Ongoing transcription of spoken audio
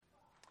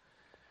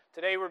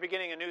Today we're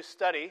beginning a new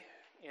study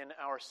in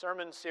our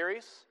sermon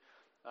series,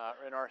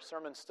 in our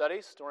sermon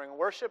studies during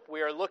worship.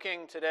 We are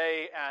looking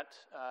today at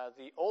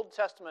the Old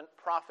Testament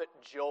prophet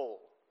Joel.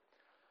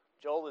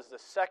 Joel is the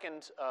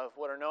second of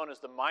what are known as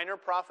the minor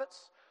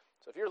prophets.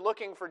 So if you're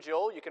looking for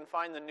Joel, you can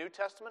find the New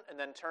Testament and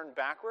then turn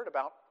backward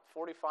about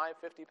 45,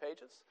 50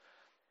 pages.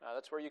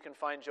 That's where you can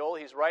find Joel.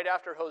 He's right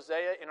after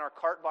Hosea. In our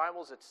cart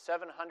Bibles, it's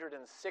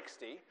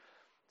 760.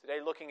 Today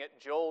looking at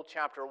Joel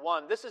chapter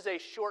 1. This is a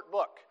short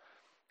book.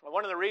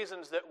 One of the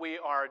reasons that we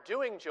are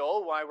doing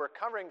Joel, why we're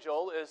covering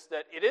Joel, is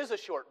that it is a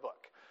short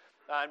book.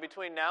 And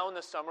between now and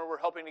the summer, we're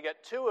hoping to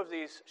get two of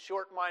these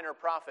short minor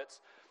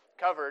prophets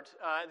covered.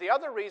 The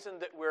other reason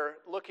that we're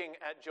looking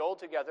at Joel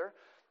together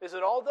is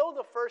that although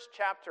the first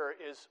chapter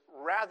is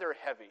rather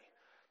heavy,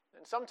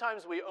 and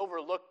sometimes we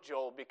overlook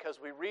Joel because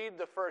we read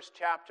the first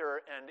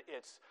chapter and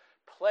its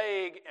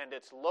plague and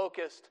its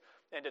locust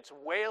and its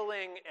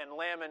wailing and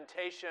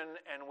lamentation,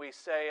 and we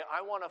say,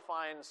 I want to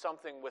find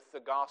something with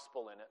the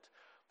gospel in it.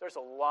 There's a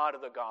lot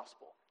of the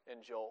gospel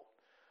in Joel.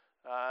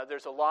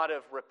 There's a lot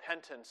of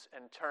repentance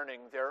and turning.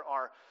 There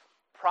are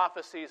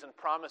prophecies and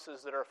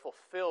promises that are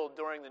fulfilled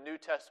during the New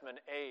Testament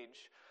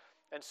age.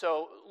 And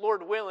so,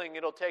 Lord willing,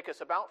 it'll take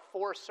us about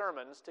 4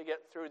 sermons to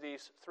get through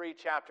these 3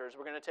 chapters.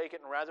 We're going to take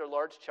it in rather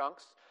large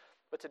chunks.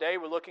 But today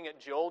we're looking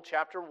at Joel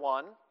chapter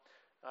 1,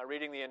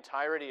 reading the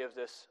entirety of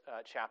this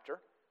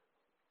chapter,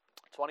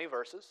 20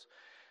 verses.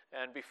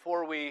 And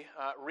before we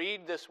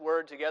read this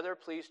word together,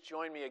 please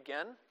join me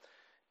again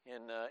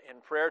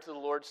in prayer to the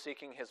Lord,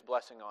 seeking His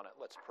blessing on it.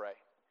 Let's pray.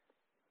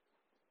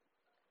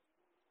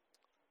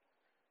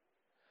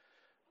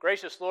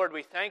 Gracious Lord,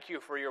 we thank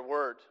You for Your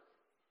word.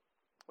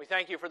 We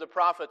thank You for the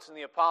prophets and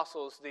the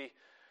apostles, the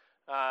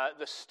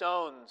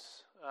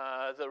stones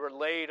that were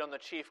laid on the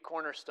chief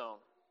cornerstone,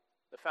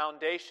 the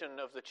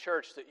foundation of the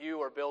church that You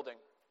are building.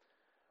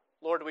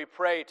 Lord, we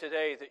pray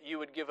today that You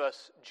would give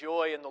us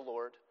joy in the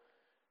Lord.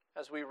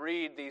 As we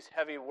read these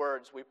heavy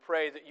words, we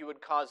pray that You would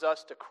cause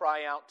us to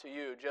cry out to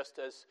You, just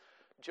as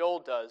Joel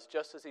does,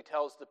 just as he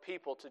tells the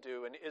people to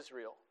do in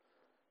Israel.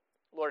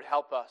 Lord,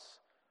 help us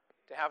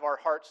to have our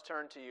hearts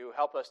turned to You.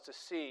 Help us to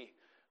see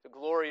the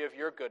glory of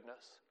Your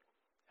goodness.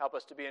 Help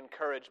us to be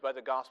encouraged by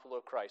the gospel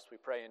of Christ. We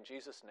pray in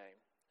Jesus'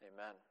 name.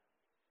 Amen.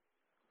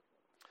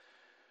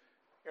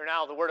 Hear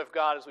now the word of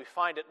God as we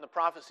find it in the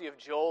prophecy of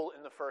Joel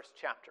in the first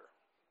chapter.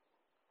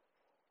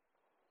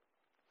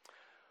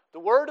 The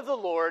word of the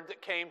Lord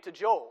that came to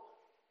Joel,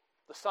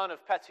 the son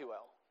of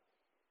Pethuel.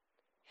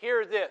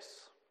 Hear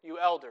this, you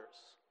elders.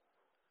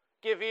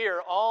 Give ear,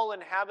 all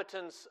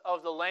inhabitants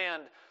of the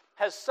land.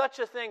 Has such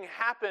a thing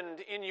happened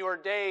in your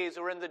days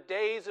or in the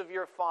days of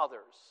your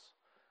fathers?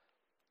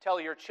 Tell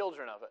your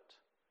children of it.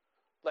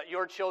 Let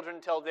your children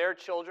tell their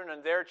children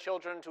and their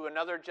children to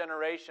another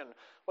generation.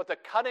 What the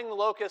cutting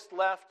locust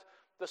left,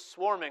 the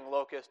swarming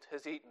locust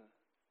has eaten.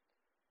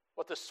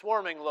 What the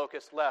swarming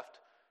locust left,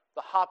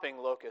 the hopping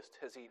locust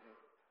has eaten.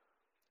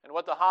 And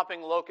what the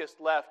hopping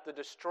locust left, the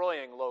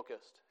destroying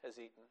locust has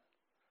eaten.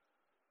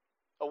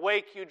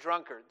 Awake, you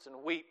drunkards,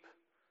 and weep,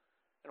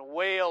 and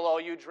wail, all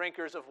you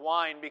drinkers of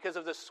wine, because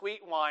of the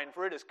sweet wine,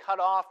 for it is cut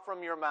off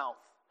from your mouth.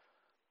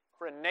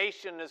 For a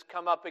nation has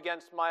come up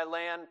against my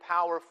land,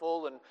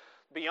 powerful and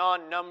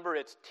beyond number.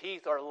 Its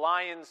teeth are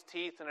lion's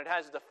teeth, and it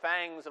has the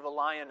fangs of a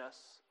lioness.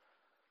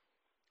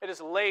 It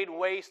has laid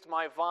waste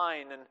my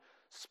vine and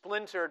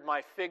splintered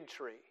my fig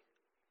tree.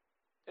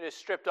 It has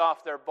stripped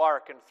off their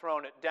bark and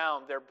thrown it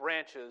down. Their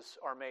branches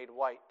are made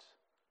white.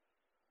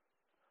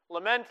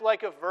 Lament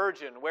like a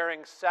virgin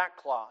wearing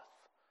sackcloth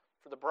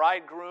for the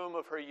bridegroom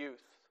of her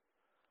youth.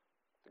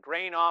 The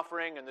grain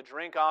offering and the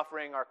drink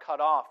offering are cut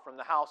off from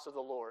the house of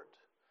the Lord.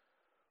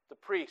 The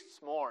priests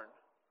mourn,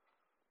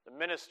 the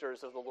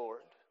ministers of the Lord.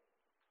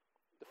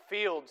 The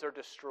fields are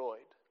destroyed.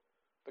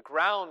 The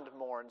ground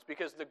mourns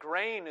because the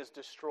grain is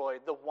destroyed.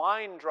 The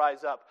wine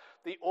dries up.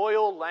 The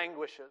oil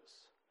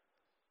languishes.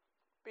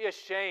 Be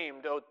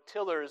ashamed, O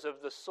tillers of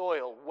the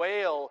soil.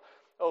 Wail,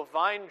 O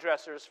vine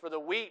dressers, for the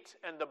wheat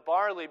and the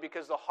barley,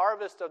 because the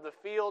harvest of the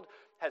field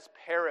has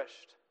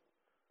perished.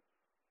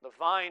 The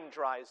vine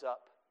dries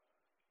up.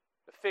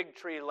 The fig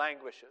tree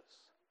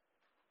languishes.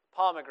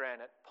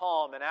 Pomegranate,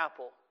 palm, and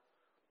apple.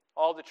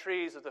 All the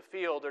trees of the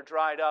field are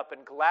dried up,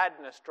 and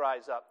gladness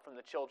dries up from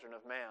the children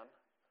of man.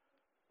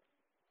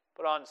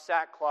 Put on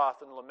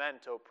sackcloth and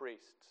lament, O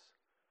priests.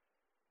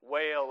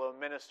 Wail, O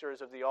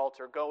ministers of the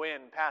altar. Go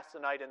in, pass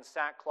the night in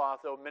sackcloth,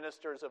 O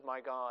ministers of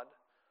my God.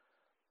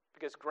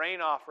 Because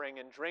grain offering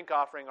and drink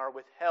offering are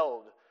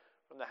withheld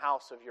from the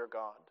house of your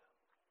God.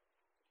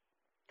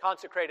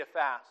 Consecrate a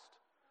fast.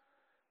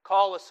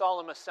 Call a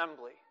solemn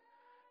assembly.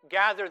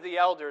 Gather the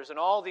elders and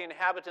all the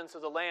inhabitants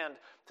of the land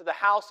to the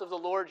house of the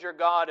Lord your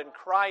God, and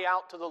cry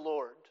out to the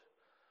Lord.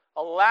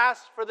 Alas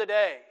for the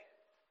day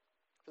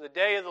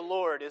of the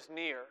Lord is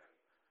near.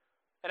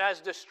 And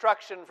as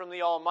destruction from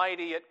the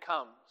Almighty it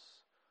comes.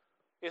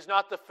 Is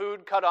not the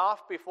food cut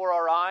off before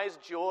our eyes,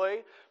 joy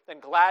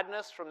and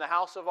gladness from the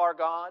house of our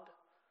God?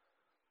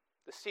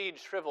 The seed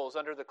shrivels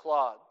under the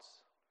clods.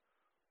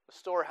 The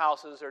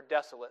storehouses are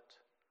desolate.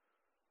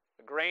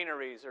 The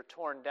granaries are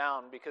torn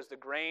down because the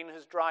grain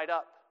has dried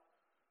up.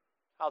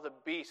 How the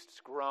beasts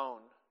groan.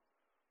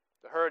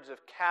 The herds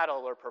of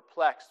cattle are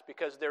perplexed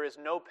because there is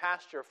no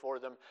pasture for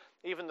them.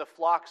 Even the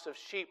flocks of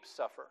sheep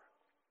suffer.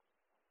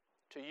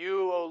 To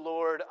you, O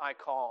Lord, I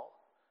call.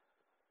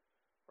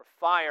 For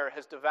fire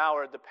has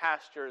devoured the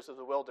pastures of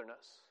the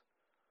wilderness.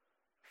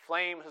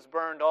 Flame has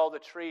burned all the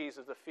trees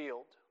of the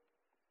field.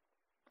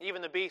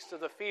 Even the beasts of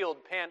the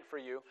field pant for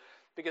you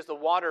because the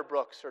water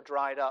brooks are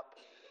dried up.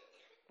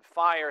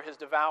 Fire has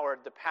devoured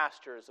the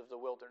pastures of the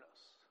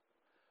wilderness.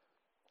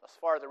 Thus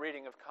far, the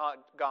reading of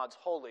God's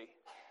holy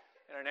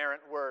and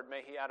inerrant word.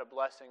 May He add a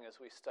blessing as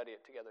we study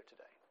it together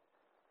today.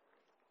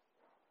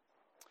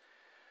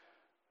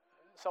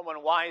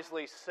 Someone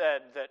wisely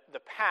said that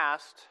the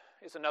past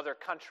is another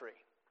country,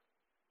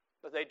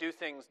 that they do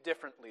things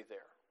differently there.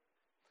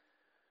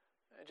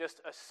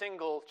 Just a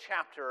single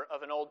chapter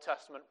of an Old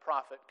Testament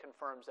prophet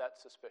confirms that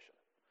suspicion.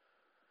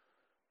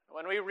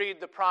 When we read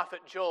the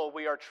prophet Joel,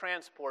 we are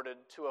transported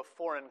to a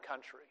foreign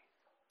country.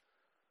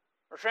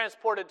 We're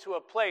transported to a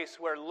place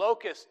where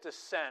locusts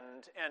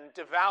descend and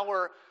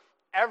devour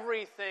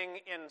everything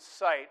in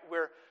sight.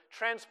 We're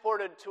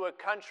transported to a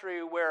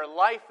country where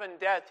life and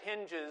death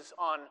hinges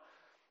on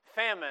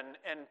famine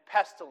and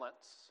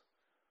pestilence,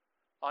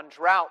 on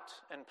drought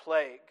and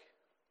plague.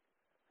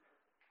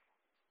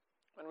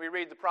 When we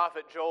read the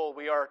prophet Joel,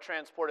 we are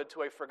transported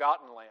to a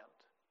forgotten land,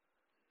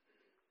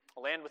 a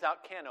land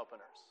without can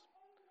openers,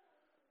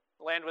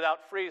 a land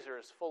without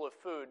freezers full of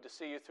food to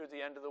see you through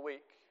the end of the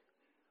week.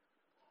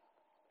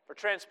 We're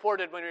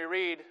transported, when we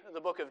read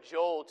the book of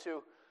Joel,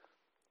 to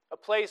a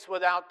place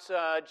without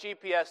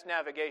GPS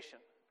navigation,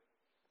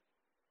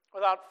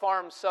 without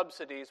farm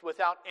subsidies,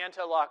 without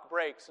anti-lock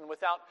brakes, and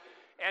without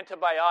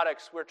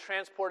antibiotics. We're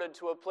transported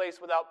to a place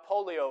without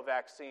polio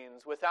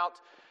vaccines, without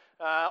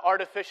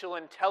artificial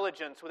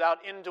intelligence, without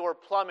indoor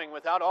plumbing,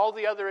 without all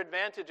the other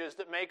advantages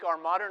that make our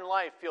modern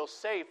life feel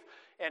safe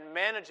and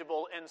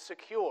manageable and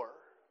secure.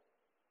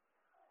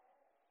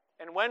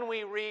 And when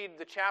we read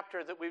the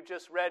chapter that we've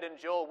just read in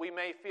Joel, we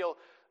may feel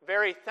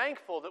very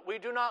thankful that we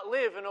do not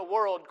live in a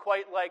world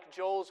quite like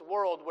Joel's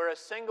world, where a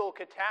single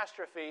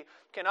catastrophe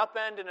can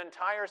upend an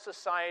entire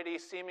society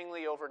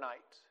seemingly overnight.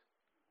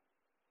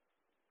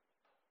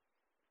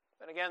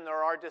 Then again,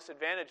 there are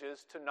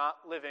disadvantages to not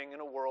living in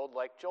a world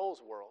like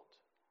Joel's world.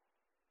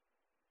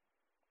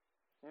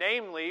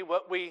 Namely,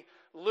 what we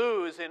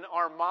lose in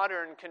our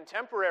modern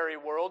contemporary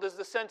world is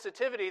the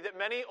sensitivity that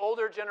many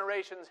older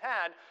generations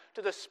had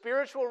to the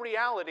spiritual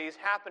realities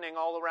happening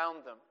all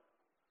around them.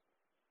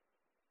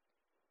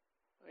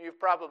 You've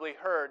probably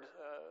heard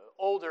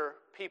older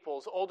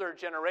peoples, older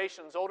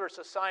generations, older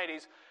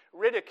societies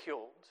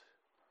ridiculed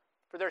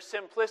for their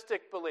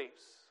simplistic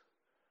beliefs.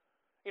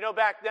 You know,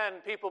 back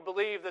then, people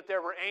believed that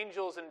there were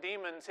angels and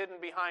demons hidden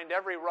behind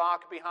every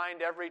rock,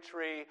 behind every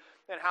tree,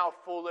 and how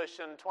foolish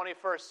and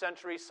 21st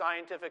century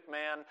scientific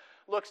man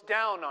looks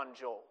down on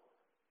Joel,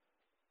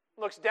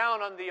 looks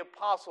down on the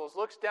apostles,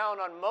 looks down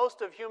on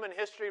most of human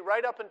history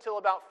right up until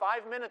about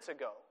 5 minutes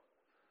ago.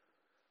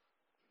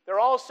 There are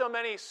all so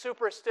many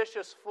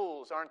superstitious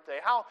fools, aren't they?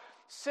 How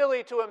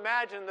silly to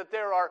imagine that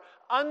there are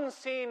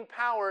unseen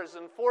powers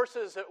and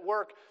forces at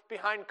work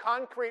behind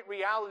concrete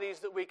realities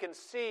that we can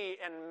see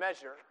and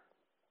measure.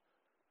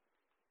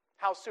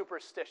 How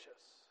superstitious.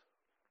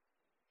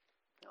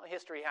 Well,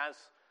 history has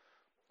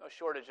no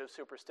shortage of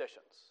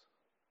superstitions.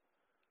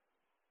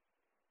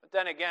 But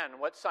then again,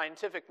 what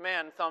scientific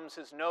man thumbs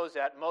his nose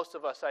at, most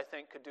of us, I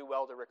think, could do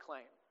well to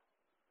reclaim.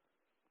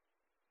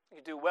 You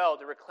could do well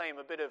to reclaim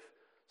a bit of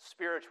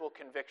spiritual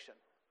conviction.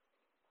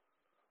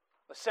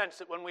 The sense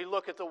that when we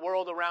look at the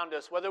world around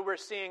us, whether we're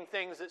seeing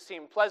things that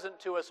seem pleasant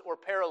to us or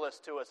perilous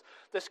to us,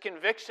 this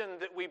conviction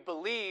that we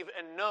believe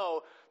and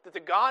know that the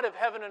God of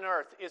heaven and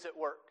earth is at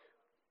work.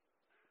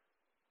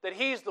 That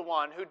He's the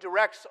one who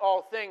directs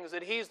all things,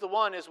 that He's the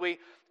one, as we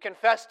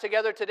confess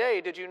together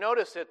today, did you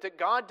notice it? That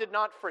God did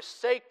not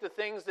forsake the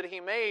things that He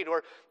made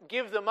or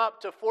give them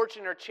up to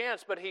fortune or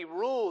chance, but He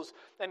rules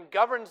and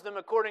governs them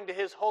according to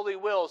His holy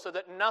will, so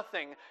that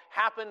nothing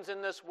happens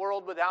in this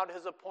world without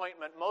His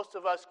appointment. Most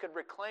of us could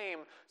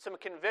reclaim some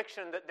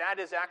conviction that that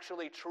is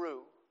actually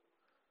true.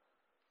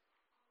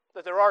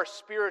 That there are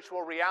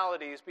spiritual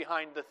realities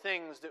behind the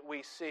things that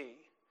we see.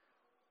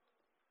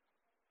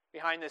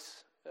 Behind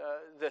this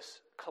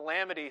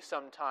calamity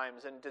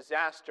sometimes and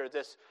disaster,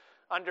 this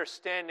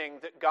understanding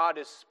that God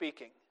is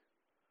speaking.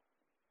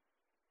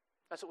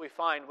 That's what we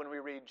find when we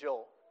read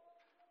Joel.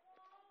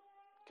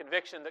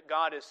 Conviction that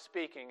God is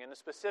speaking, and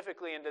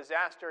specifically in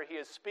disaster, He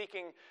is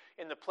speaking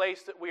in the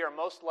place that we are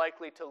most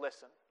likely to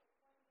listen.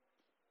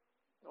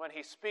 When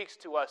He speaks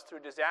to us through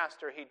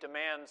disaster, He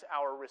demands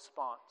our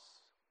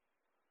response.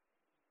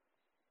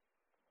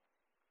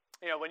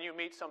 You know, when you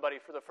meet somebody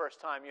for the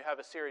first time, you have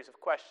a series of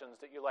questions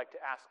that you like to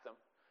ask them.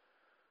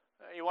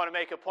 You want to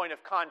make a point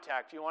of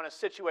contact. You want to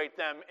situate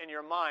them in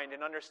your mind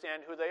and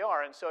understand who they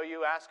are. And so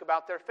you ask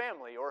about their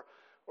family or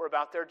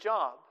about their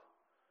job.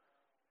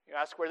 You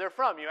ask where they're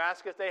from. You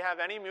ask if they have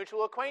any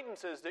mutual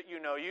acquaintances that you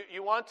know.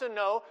 You want to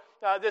know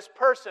this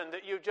person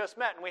that you've just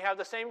met. And we have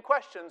the same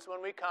questions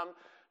when we come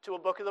to a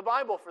book of the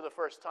Bible for the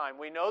first time.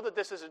 We know that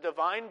this is a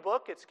divine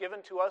book. It's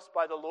given to us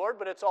by the Lord,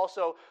 but it's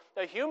also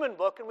a human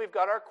book, and we've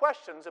got our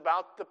questions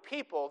about the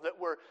people that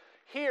were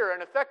here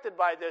and affected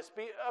by this,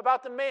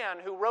 about the man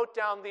who wrote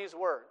down these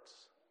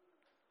words.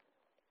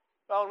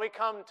 Well, when we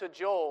come to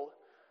Joel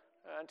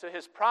and to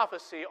his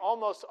prophecy,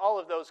 almost all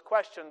of those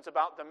questions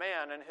about the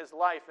man and his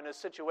life and his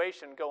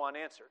situation go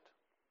unanswered.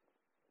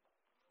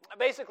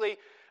 Basically,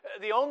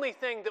 the only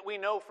thing that we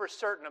know for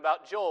certain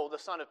about Joel, the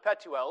son of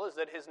Pethuel, is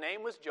that his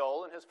name was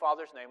Joel and his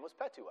father's name was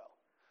Pethuel.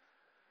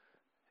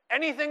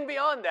 Anything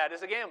beyond that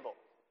is a gamble.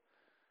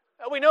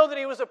 We know that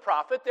he was a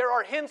prophet. There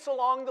are hints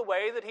along the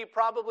way that he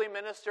probably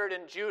ministered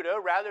in Judah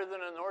rather than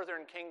in the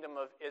northern kingdom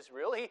of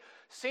Israel. He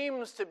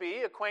seems to be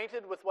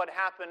acquainted with what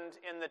happened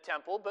in the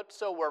temple, but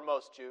so were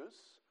most Jews.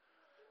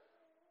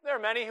 There are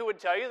many who would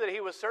tell you that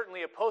he was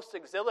certainly a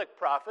post-exilic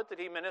prophet, that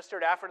he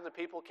ministered after the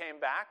people came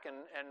back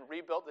and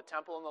rebuilt the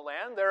temple in the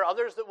land. There are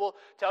others that will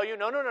tell you,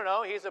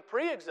 no, he's a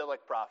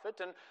pre-exilic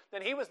prophet, and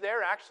then he was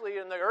there actually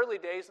in the early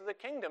days of the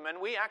kingdom,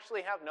 and we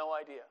actually have no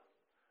idea.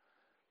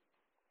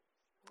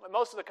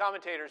 Most of the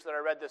commentators that I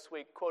read this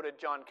week quoted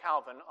John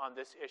Calvin on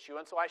this issue,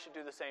 and so I should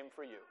do the same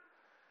for you.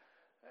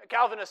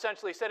 Calvin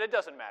essentially said it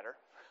doesn't matter.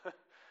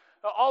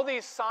 All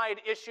these side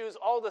issues,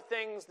 all the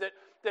things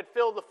that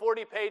fill the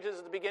 40 pages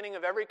at the beginning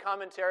of every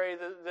commentary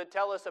that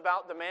tell us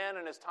about the man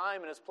and his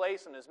time and his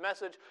place and his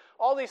message,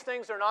 all these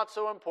things are not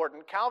so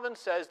important. Calvin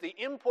says the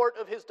import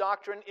of his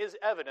doctrine is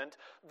evident,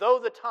 though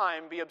the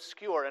time be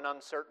obscure and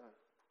uncertain.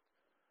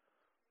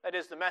 That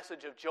is, the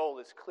message of Joel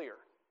is clear.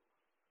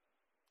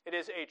 It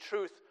is a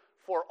truth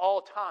for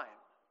all time.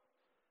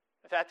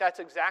 In fact, that's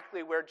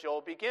exactly where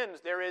Joel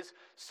begins. There is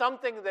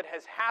something that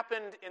has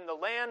happened in the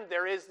land.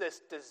 There is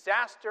this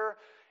disaster,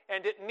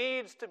 and it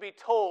needs to be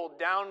told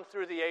down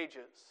through the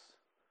ages.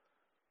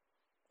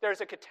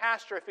 There's a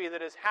catastrophe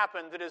that has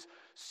happened that is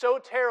so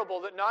terrible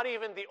that not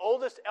even the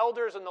oldest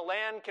elders in the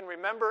land can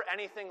remember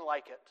anything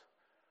like it.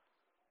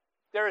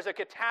 There is a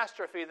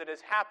catastrophe that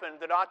has happened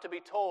that ought to be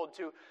told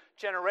to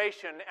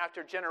generation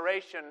after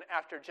generation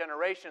after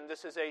generation.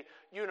 This is a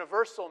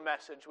universal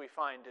message we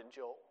find in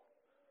Joel.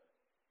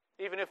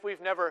 Even if we've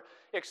never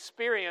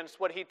experienced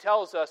what he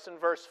tells us in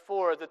verse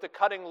 4, that the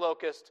cutting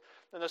locust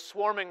and the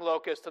swarming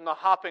locust and the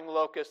hopping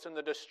locust and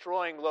the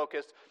destroying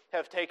locust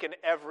have taken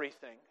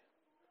everything.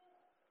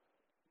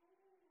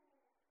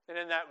 And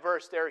in that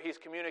verse there, he's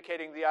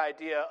communicating the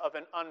idea of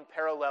an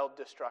unparalleled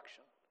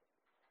destruction.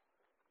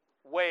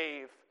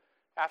 Wave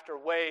after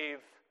wave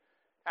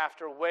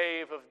after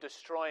wave of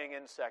destroying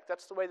insect.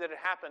 That's the way that it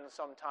happens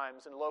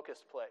sometimes in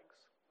locust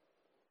plagues.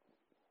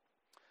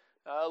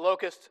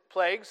 Locust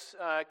plagues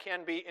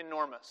can be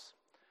enormous.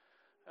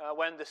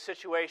 When the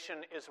situation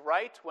is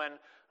right, when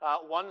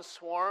one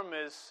swarm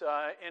is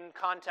in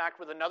contact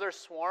with another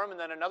swarm, and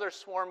then another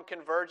swarm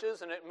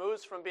converges, and it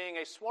moves from being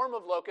a swarm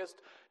of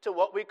locusts to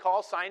what we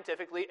call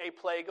scientifically a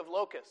plague of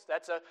locusts.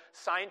 That's a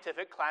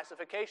scientific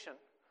classification.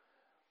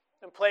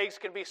 And plagues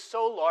can be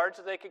so large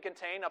that they can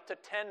contain up to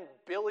 10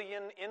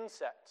 billion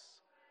insects.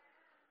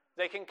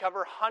 They can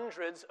cover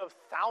hundreds of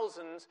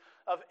thousands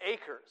of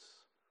acres.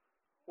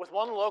 With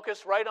one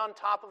locust right on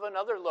top of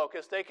another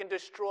locust, they can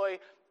destroy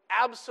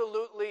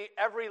absolutely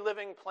every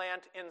living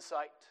plant in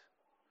sight.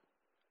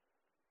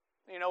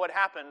 You know what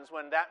happens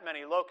when that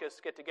many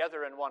locusts get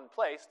together in one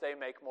place? They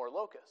make more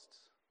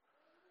locusts.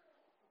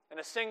 And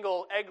a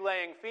single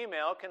egg-laying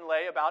female can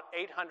lay about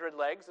 800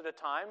 eggs at a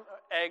time.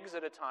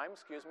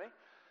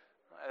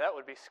 That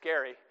would be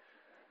scary.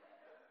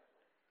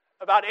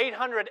 About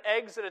 800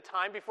 eggs at a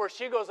time before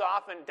she goes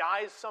off and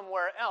dies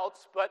somewhere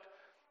else, but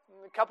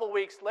a couple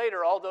weeks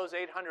later, all those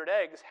 800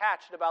 eggs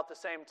hatch at about the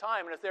same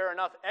time. And if there are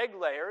enough egg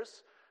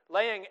layers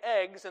laying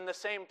eggs in the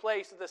same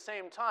place at the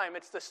same time,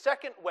 it's the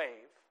second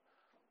wave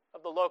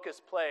of the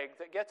locust plague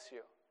that gets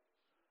you.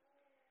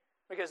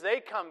 Because they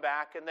come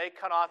back and they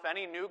cut off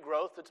any new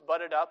growth that's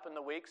budded up in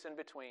the weeks in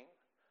between.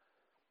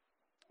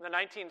 In the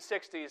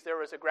 1960s, there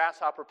was a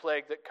grasshopper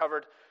plague that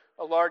covered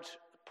a large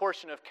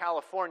portion of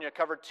California,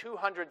 covered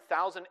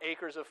 200,000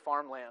 acres of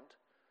farmland.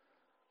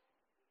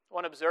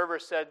 One observer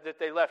said that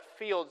they left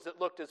fields that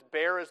looked as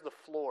bare as the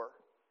floor.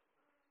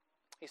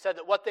 He said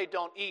that what they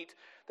don't eat,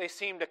 they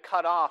seem to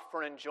cut off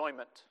for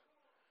enjoyment.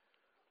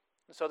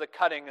 And so the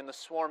cutting and the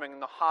swarming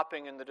and the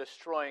hopping and the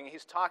destroying,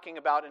 he's talking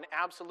about an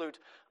absolute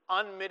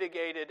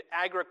unmitigated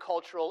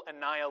agricultural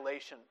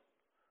annihilation.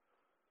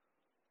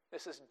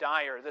 This is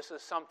dire. This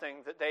is something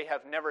that they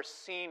have never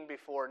seen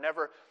before,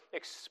 never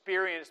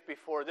experienced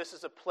before. This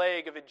is a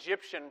plague of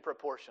Egyptian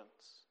proportions.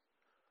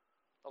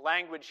 The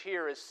language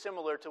here is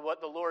similar to what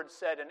the Lord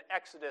said in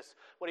Exodus,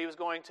 what he was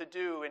going to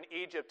do in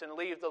Egypt and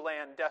leave the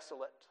land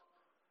desolate.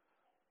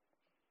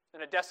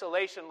 And a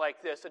desolation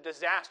like this, a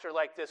disaster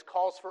like this,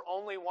 calls for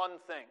only one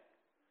thing.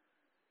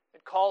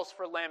 It calls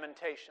for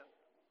lamentation.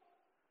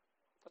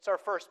 That's our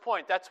first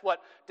point. That's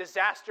what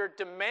disaster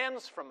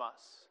demands from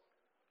us.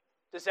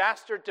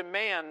 Disaster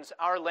demands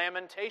our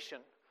lamentation.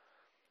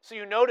 So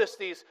you notice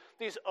these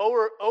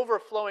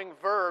overflowing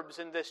verbs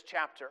in this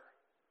chapter.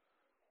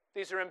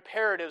 These are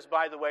imperatives,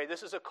 by the way.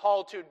 This is a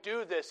call to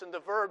do this, and the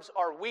verbs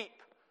are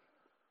weep.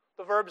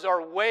 The verbs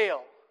are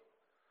wail,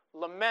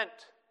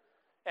 lament,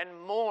 and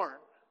mourn.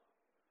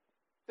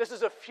 This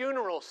is a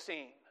funeral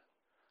scene.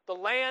 The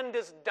land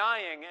is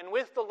dying, and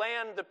with the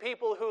land, the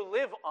people who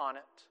live on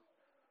it.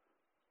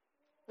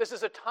 This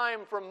is a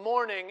time for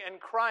mourning and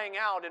crying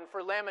out and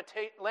for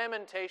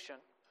lamentation.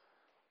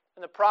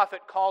 And the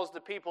prophet calls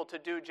the people to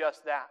do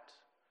just that.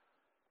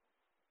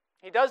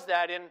 He does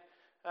that in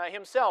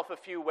himself a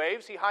few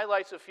ways. He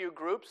highlights a few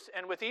groups,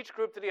 and with each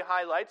group that he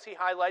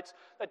highlights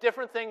a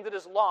different thing that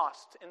is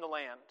lost in the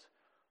land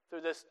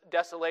through this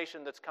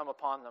desolation that's come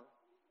upon them.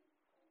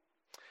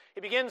 He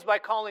begins by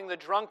calling the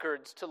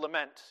drunkards to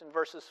lament in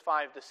verses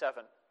 5 to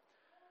 7.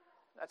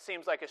 That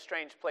seems like a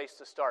strange place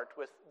to start,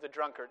 with the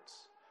drunkards.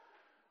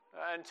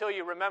 Until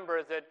you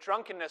remember that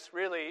drunkenness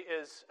really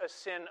is a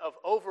sin of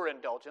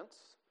overindulgence.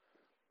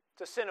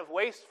 It's a sin of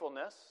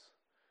wastefulness.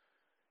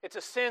 It's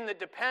a sin that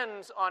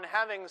depends on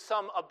having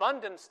some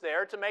abundance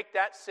there to make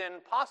that sin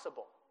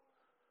possible.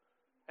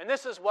 And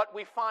this is what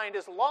we find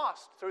is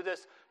lost through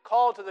this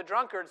call to the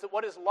drunkards, that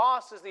what is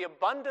lost is the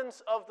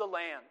abundance of the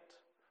land.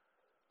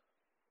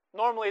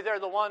 Normally, they're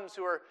the ones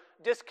who are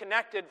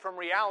disconnected from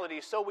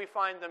reality, so we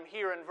find them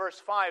here in verse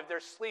 5.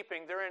 They're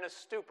sleeping, they're in a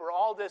stupor.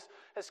 All this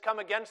has come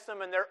against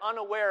them, and they're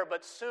unaware,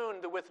 but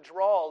soon the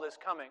withdrawal is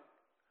coming.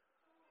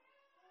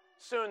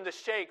 Soon the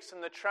shakes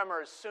and the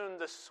tremors, soon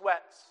the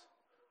sweats.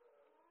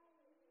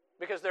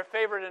 Because their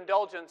favorite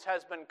indulgence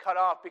has been cut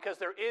off, because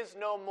there is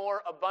no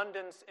more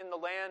abundance in the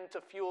land to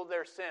fuel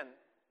their sin.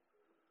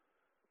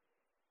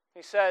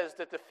 He says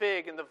that the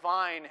fig and the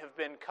vine have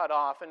been cut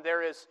off, and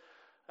there is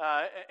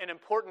an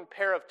important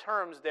pair of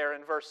terms there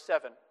in verse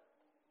 7.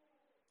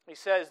 He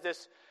says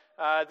this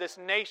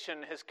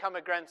nation has come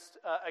against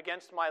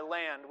my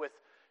land with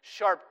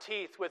sharp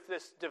teeth, with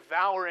this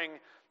devouring,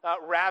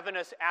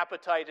 ravenous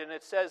appetite, and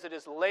it says it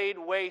has laid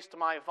waste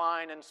my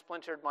vine and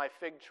splintered my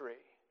fig tree.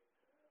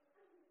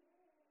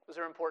 Those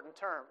are important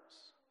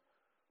terms.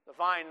 The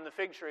vine and the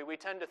fig tree, we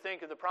tend to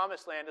think of the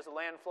promised land as a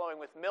land flowing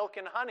with milk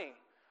and honey.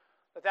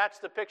 But that's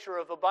the picture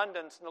of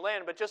abundance in the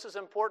land. But just as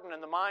important in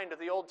the mind of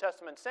the Old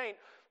Testament saint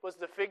was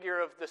the figure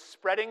of the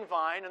spreading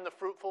vine and the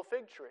fruitful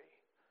fig tree.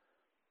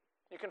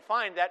 You can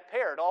find that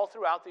paired all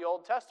throughout the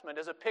Old Testament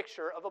as a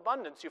picture of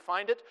abundance. You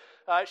find it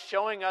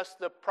showing us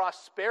the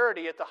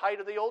prosperity at the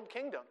height of the Old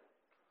Kingdom.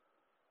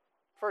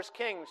 1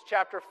 Kings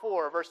chapter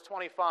 4, verse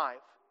 25.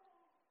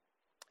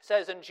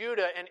 Says, "And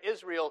Judah and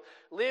Israel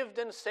lived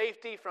in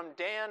safety from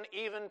Dan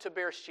even to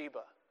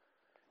Beersheba.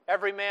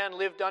 Every man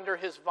lived under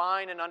his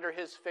vine and under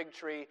his fig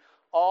tree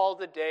all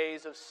the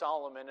days of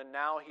Solomon." And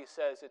now he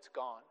says it's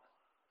gone.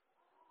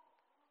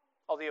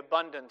 All the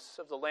abundance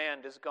of the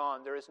land is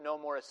gone. There is no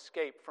more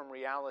escape from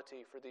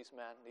reality for these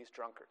men, these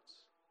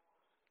drunkards.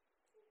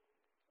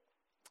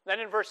 Then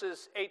in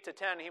verses 8 to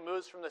 10, he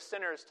moves from the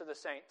sinners to the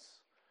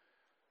saints.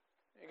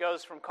 He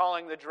goes from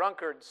calling the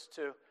drunkards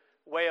to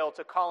wail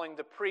to calling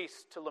the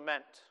priests to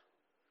lament.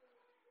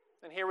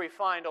 And here we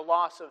find a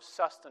loss of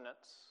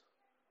sustenance,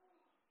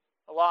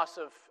 a loss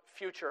of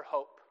future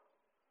hope.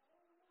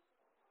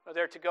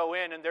 They're to go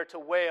in and they're to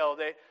wail.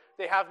 They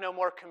have no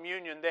more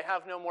communion. They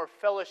have no more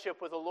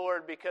fellowship with the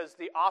Lord because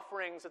the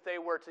offerings that they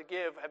were to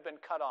give have been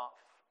cut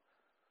off.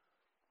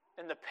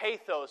 And the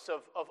pathos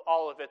of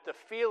all of it, the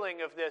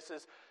feeling of this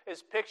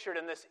is pictured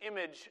in this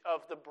image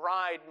of the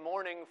bride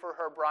mourning for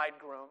her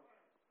bridegroom.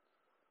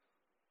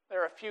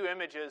 There are a few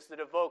images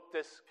that evoke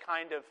this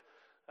kind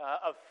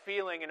of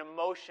feeling and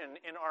emotion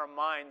in our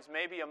minds.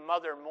 Maybe a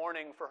mother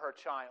mourning for her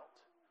child.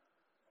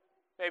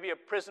 Maybe a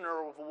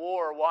prisoner of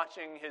war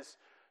watching his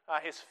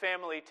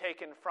family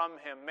taken from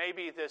him.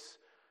 Maybe this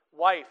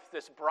wife,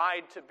 this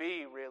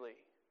bride-to-be, really,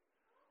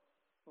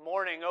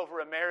 mourning over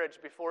a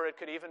marriage before it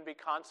could even be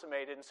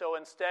consummated. And so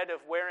instead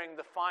of wearing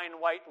the fine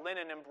white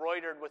linen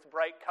embroidered with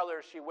bright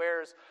colors, she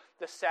wears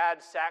the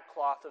sad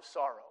sackcloth of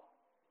sorrow.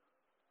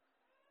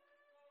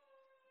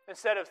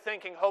 Instead of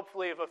thinking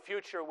hopefully of a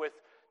future with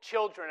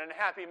children and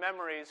happy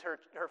memories,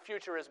 her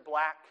future is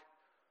black.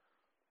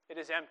 It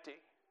is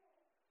empty.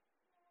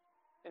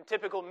 In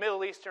typical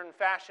Middle Eastern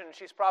fashion,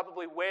 she's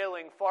probably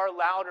wailing far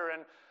louder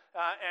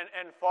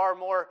and far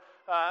more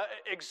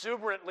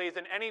exuberantly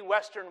than any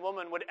Western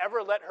woman would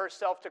ever let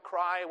herself to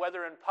cry,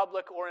 whether in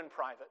public or in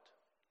private.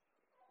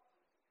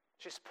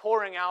 She's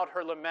pouring out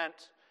her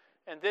lament,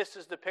 and this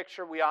is the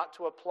picture we ought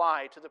to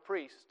apply to the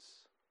priests.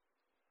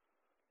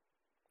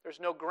 There's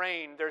no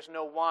grain, there's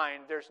no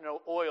wine, there's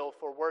no oil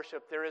for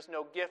worship. There is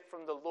no gift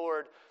from the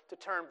Lord to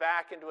turn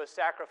back into a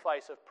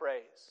sacrifice of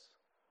praise.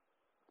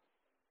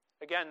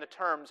 Again, the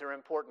terms are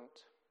important.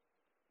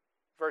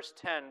 Verse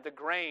 10, the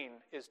grain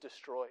is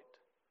destroyed.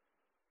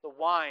 The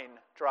wine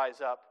dries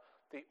up.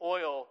 The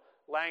oil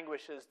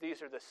languishes.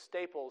 These are the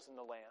staples in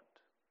the land.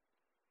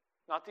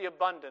 Not the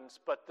abundance,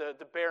 but the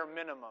bare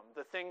minimum,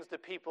 the things the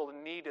people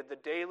needed, the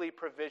daily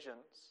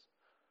provisions.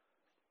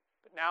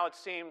 But now it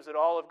seems that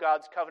all of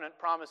God's covenant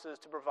promises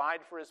to provide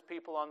for his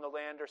people on the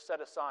land are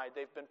set aside.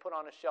 They've been put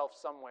on a shelf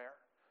somewhere.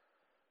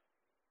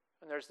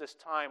 And there's this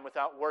time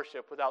without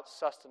worship, without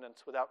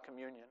sustenance, without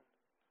communion.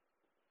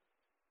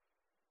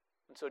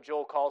 And so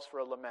Joel calls for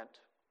a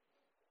lament.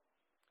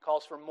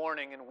 Calls for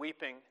mourning and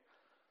weeping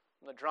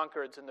from the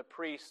drunkards and the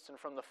priests and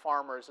from the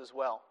farmers as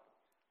well.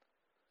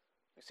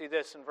 We see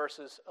this in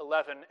verses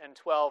 11 and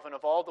 12. And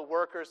of all the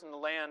workers in the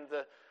land,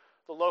 the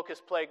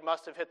locust plague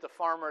must have hit the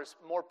farmers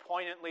more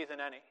poignantly than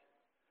any.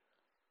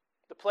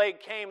 The plague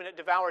came and it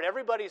devoured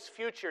everybody's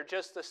future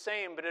just the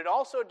same, but it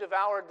also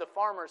devoured the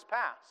farmers'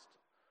 past.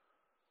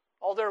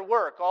 All their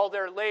work, all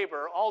their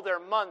labor, all their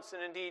months,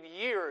 and indeed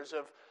years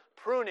of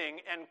pruning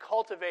and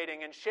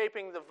cultivating and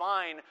shaping the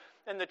vine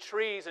and the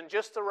trees in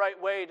just the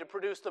right way to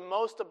produce the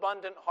most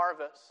abundant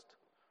harvest.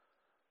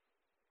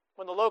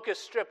 When the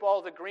locusts strip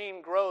all the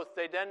green growth,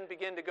 they then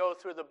begin to go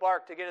through the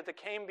bark to get at the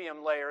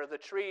cambium layer of the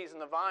trees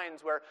and the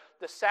vines where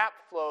the sap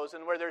flows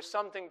and where there's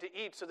something to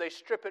eat. So they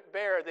strip it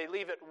bare, they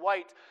leave it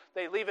white,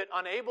 they leave it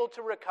unable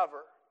to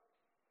recover.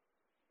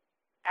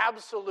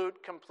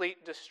 Absolute,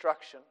 complete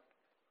destruction.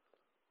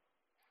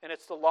 And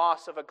it's the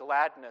loss of a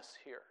gladness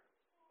here.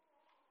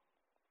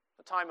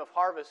 The time of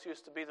harvest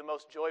used to be the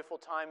most joyful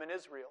time in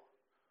Israel.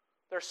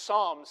 There's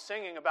psalms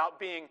singing about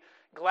being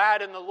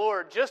glad in the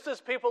Lord, just as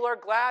people are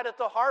glad at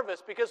the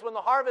harvest, because when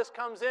the harvest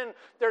comes in,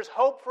 there's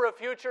hope for a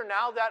future.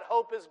 Now that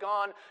hope is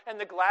gone, and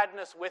the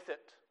gladness with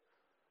it.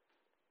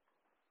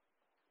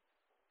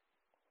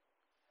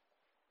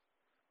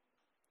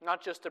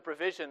 Not just the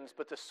provisions,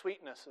 but the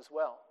sweetness as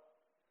well.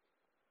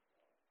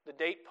 The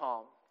date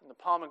palm, and the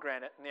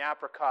pomegranate, and the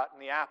apricot,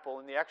 and the apple,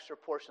 and the extra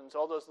portions,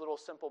 all those little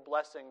simple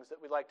blessings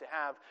that we like to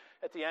have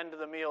at the end of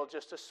the meal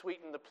just to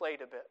sweeten the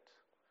plate a bit.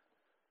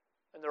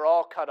 And they're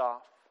all cut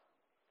off.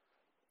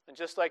 And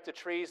just like the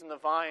trees and the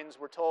vines,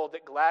 we're told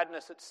that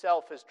gladness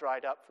itself has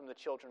dried up from the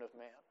children of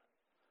man.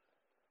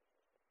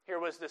 Here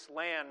was this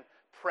land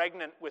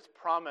pregnant with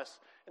promise,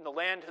 and the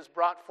land has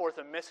brought forth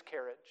a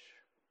miscarriage.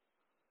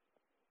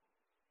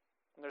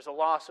 And there's a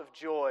loss of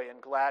joy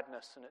and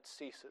gladness, and it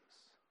ceases.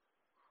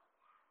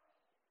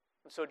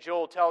 And so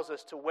Joel tells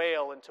us to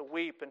wail and to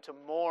weep and to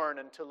mourn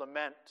and to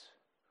lament.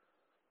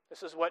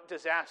 This is what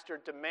disaster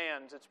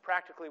demands. It's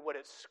practically what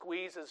it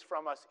squeezes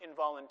from us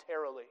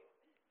involuntarily.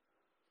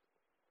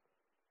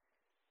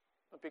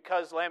 But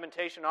because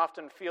lamentation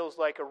often feels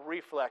like a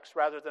reflex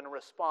rather than a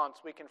response,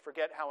 we can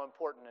forget how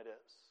important it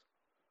is.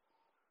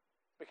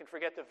 We can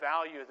forget the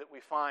value that we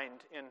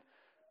find in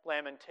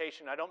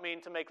lamentation. I don't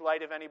mean to make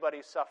light of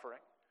anybody's suffering.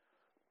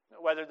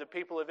 Whether the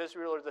people of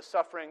Israel or the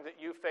suffering that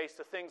you face,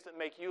 the things that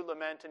make you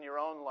lament in your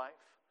own life.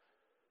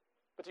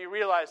 But do you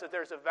realize that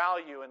there's a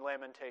value in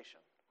lamentation?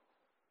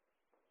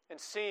 In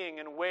seeing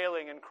and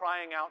wailing and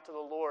crying out to the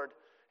Lord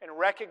and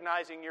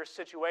recognizing your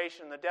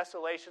situation, the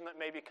desolation that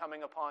may be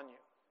coming upon you.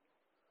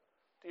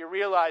 Do you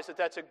realize that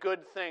that's a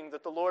good thing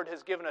that the Lord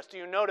has given us? Do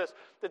you notice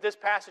that this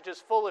passage is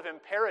full of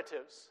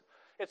imperatives?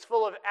 It's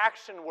full of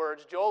action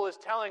words. Joel is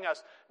telling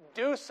us,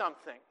 do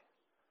something.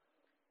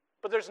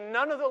 But there's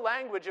none of the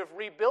language of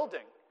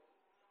rebuilding.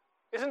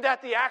 Isn't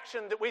that the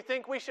action that we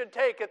think we should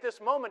take at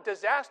this moment?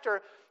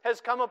 Disaster has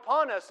come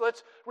upon us.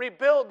 Let's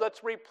rebuild,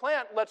 let's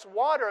replant, let's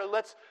water,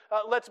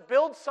 let's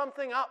build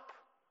something up.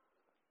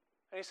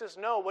 And he says,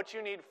 no, what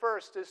you need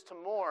first is to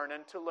mourn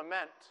and to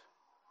lament.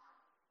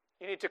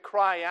 You need to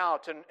cry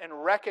out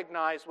and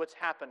recognize what's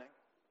happening.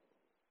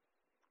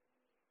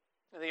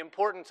 And the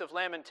importance of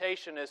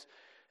lamentation is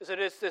that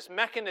it's this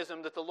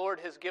mechanism that the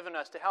Lord has given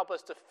us to help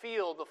us to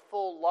feel the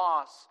full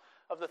loss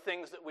of the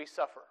things that we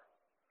suffer.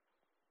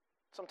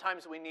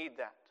 Sometimes we need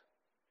that.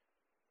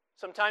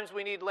 Sometimes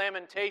we need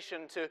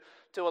lamentation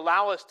to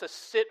allow us to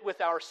sit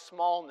with our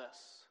smallness.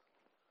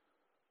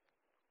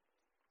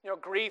 You know,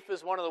 grief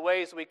is one of the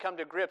ways we come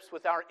to grips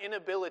with our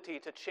inability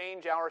to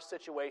change our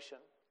situation.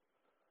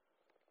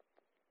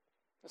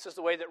 This is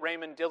the way that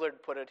Raymond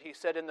Dillard put it. He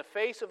said, in the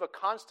face of a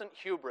constant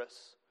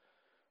hubris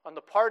on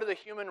the part of the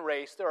human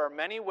race, there are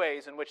many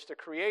ways in which the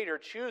Creator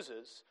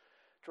chooses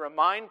to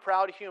remind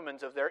proud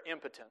humans of their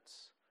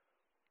impotence,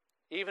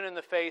 even in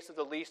the face of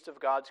the least of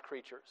God's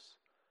creatures.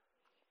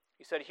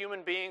 He said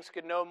human beings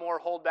could no more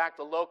hold back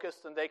the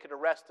locusts than they could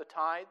arrest the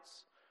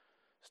tides,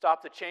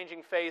 stop the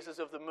changing phases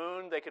of the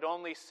moon. They could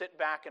only sit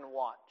back and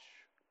watch.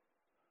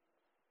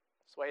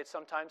 That's the way it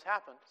sometimes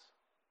happens.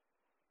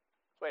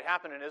 That's the way it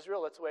happened in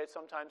Israel. That's the way it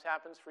sometimes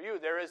happens for you.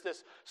 There is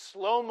this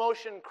slow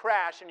motion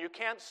crash and you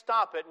can't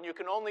stop it and you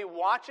can only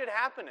watch it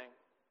happening.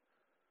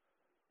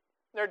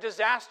 There are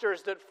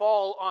disasters that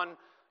fall on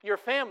your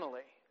family.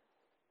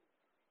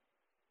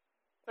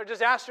 There are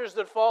disasters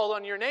that fall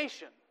on your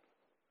nation.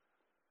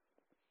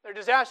 There are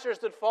disasters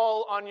that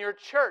fall on your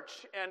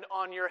church and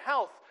on your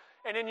health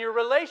and in your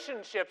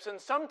relationships.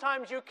 And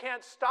sometimes you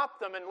can't stop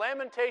them. And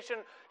lamentation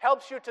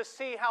helps you to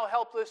see how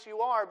helpless you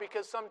are,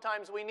 because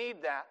sometimes we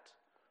need that.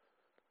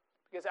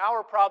 Because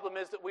our problem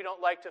is that we don't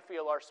like to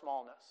feel our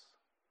smallness.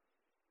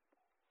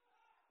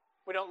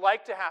 We don't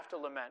like to have to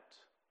lament.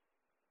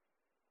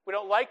 We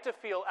don't like to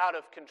feel out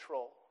of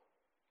control.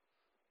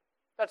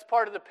 That's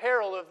part of the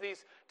peril of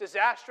these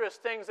disastrous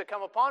things that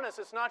come upon us.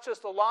 It's not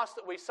just the loss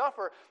that we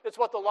suffer, it's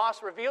what the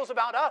loss reveals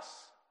about us.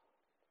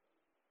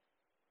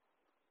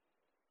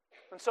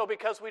 And so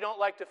because we don't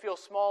like to feel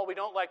small, we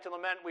don't like to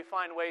lament, we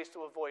find ways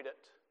to avoid it.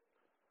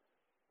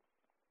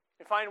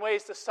 We find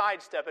ways to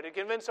sidestep it and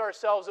convince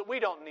ourselves that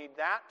we don't need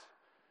that.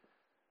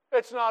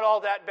 It's not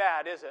all that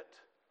bad, is it?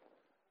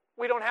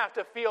 We don't have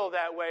to feel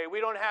that way.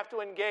 We don't have to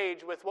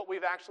engage with what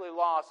we've actually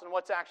lost and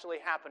what's actually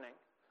happening.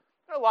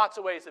 There are lots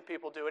of ways that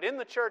people do it, in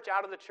the church,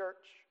 out of the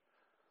church.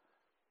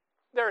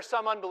 There are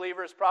some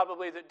unbelievers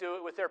probably that do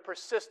it with their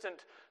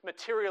persistent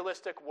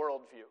materialistic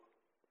worldview.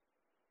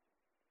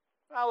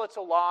 Well, it's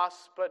a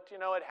loss, but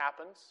it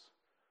happens.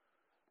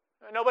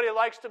 Nobody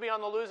likes to be on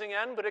the losing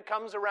end, but it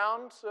comes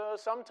around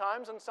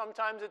sometimes, and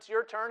sometimes it's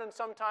your turn, and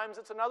sometimes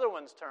it's another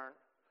one's turn.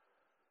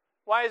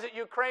 Why is it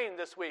Ukraine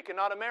this week and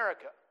not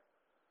America?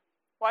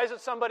 Why is it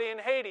somebody in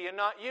Haiti and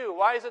not you?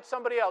 Why is it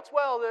somebody else?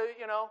 Well,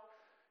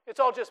 it's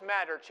all just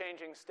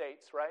matter-changing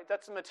states, right?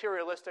 That's a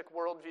materialistic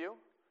worldview.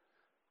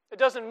 It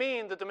doesn't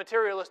mean that the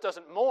materialist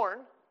doesn't mourn.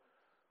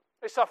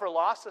 They suffer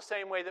loss the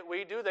same way that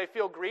we do. They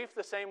feel grief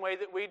the same way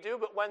that we do.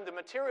 But when the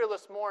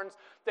materialist mourns,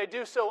 they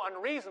do so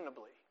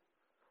unreasonably.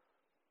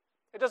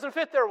 It doesn't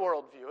fit their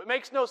worldview. It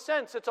makes no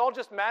sense. It's all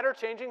just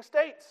matter-changing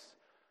states.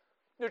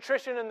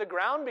 Nutrition in the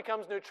ground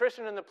becomes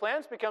nutrition in the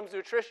plants, becomes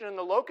nutrition in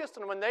the locust,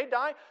 and when they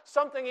die,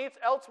 something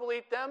else will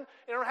eat them.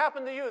 It'll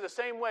happen to you the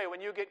same way when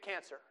you get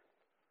cancer,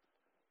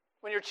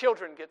 when your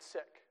children get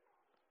sick,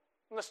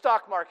 when the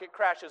stock market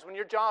crashes, when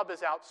your job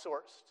is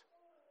outsourced.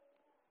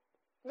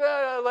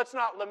 Let's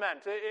not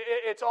lament.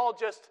 It's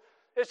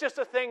just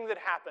a thing that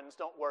happens.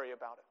 Don't worry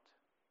about it.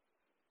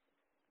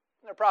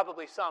 There are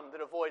probably some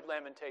that avoid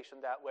lamentation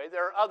that way.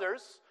 There are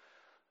others,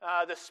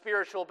 the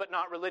spiritual but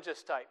not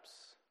religious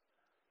types,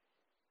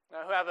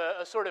 who have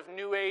a sort of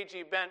new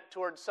agey bent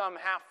towards some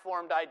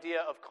half-formed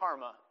idea of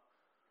karma.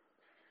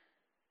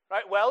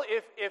 Right? Well,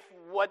 if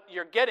what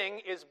you're getting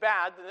is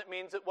bad, then it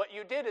means that what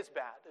you did is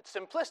bad. It's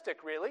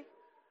simplistic, really.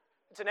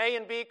 It's an A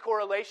and B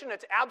correlation.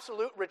 It's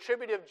absolute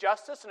retributive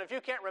justice. And if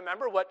you can't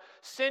remember what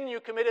sin you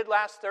committed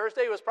last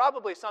Thursday, it was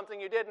probably something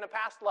you did in a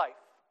past life.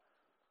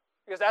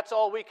 Because that's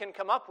all we can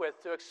come up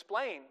with to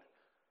explain.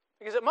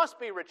 Because it must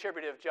be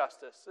retributive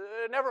justice.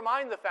 Never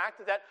mind the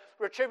fact that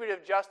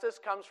retributive justice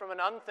comes from an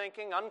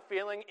unthinking,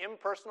 unfeeling,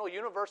 impersonal,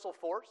 universal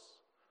force.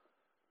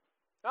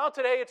 Well,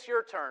 today it's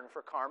your turn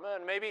for karma,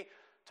 and maybe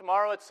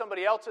tomorrow it's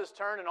somebody else's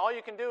turn, and all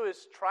you can do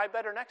is try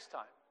better next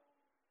time.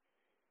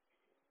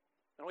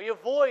 And we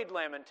avoid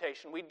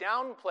lamentation. We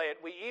downplay it.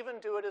 We even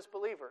do it as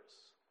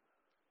believers.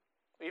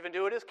 We even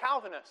do it as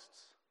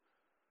Calvinists.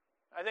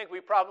 I think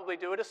we probably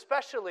do it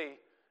especially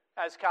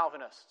as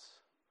Calvinists.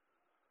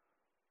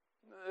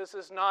 This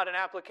is not an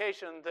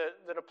application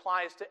that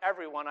applies to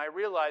everyone. I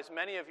realize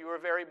many of you are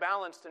very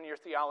balanced in your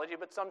theology,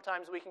 but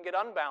sometimes we can get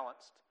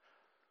unbalanced.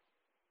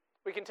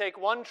 We can take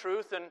one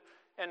truth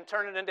and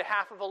turn it into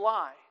half of a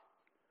lie.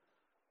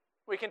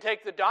 We can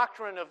take the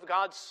doctrine of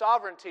God's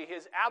sovereignty,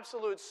 His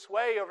absolute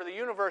sway over the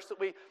universe that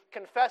we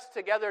confess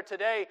together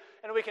today,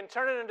 and we can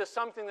turn it into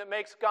something that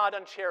makes God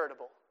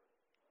uncharitable.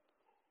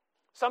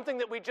 Something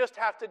that we just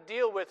have to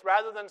deal with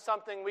rather than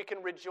something we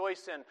can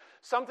rejoice in.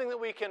 Something that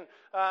we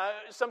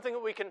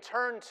can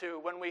turn to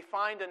when we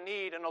find a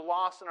need and a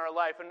loss in our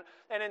life.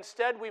 And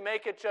instead we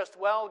make it just,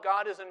 well,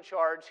 God is in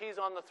charge. He's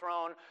on the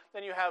throne.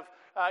 Then you have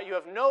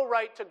no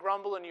right to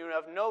grumble, and you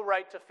have no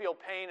right to feel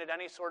pain at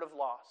any sort of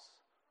loss.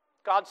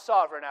 God's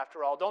sovereign,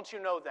 after all. Don't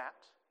you know that?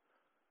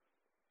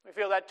 We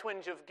feel that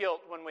twinge of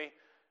guilt when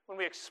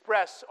we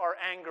express our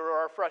anger or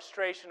our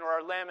frustration or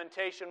our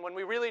lamentation when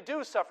we really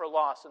do suffer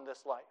loss in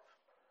this life.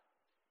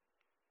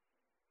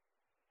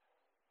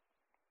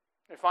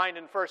 We find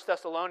in 1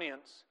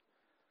 Thessalonians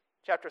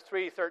chapter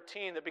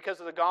 3:13 that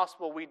because of the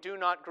gospel we do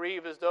not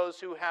grieve as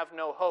those who have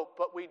no hope,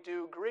 but we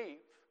do grieve.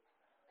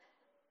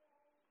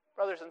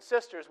 Brothers and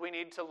sisters, we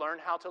need to learn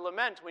how to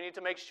lament. We need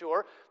to make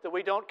sure that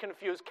we don't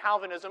confuse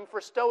Calvinism for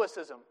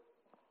Stoicism.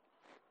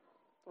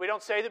 We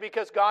don't say that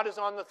because God is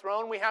on the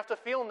throne, we have to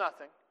feel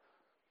nothing,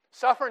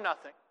 suffer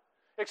nothing,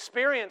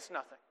 experience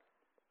nothing.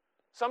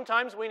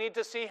 Sometimes we need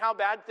to see how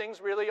bad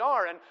things really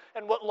are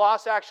and what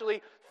loss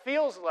actually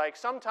feels like.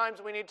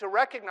 Sometimes we need to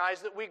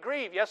recognize that we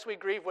grieve. Yes, we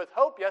grieve with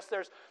hope. Yes,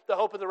 there's the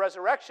hope of the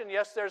resurrection.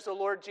 Yes, there's the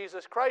Lord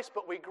Jesus Christ,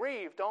 but we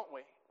grieve, don't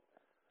we?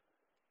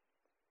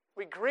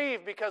 We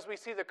grieve because we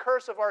see the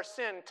curse of our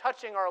sin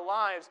touching our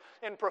lives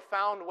in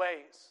profound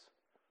ways,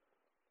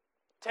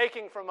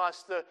 taking from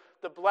us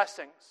the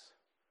blessings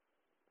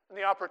and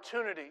the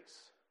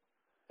opportunities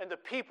and the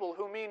people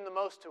who mean the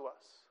most to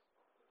us.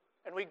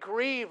 And we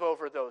grieve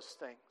over those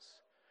things.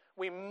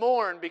 We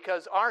mourn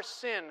because our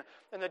sin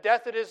and the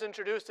death that is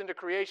introduced into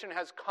creation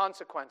has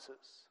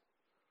consequences.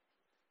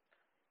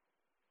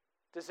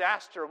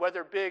 Disaster,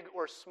 whether big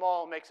or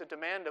small, makes a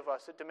demand of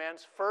us. It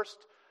demands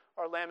first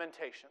our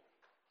lamentation.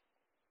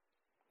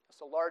 That's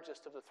the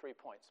largest of the 3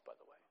 points, by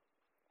the way.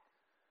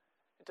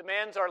 It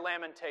demands our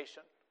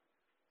lamentation.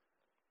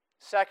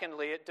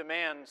 Secondly, it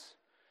demands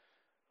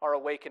our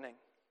awakening.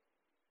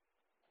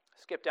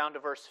 As Skip down to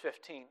verse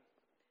 15.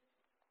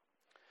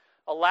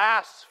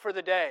 Alas for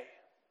the day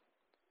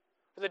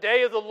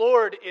of the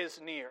Lord is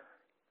near,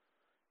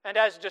 and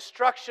as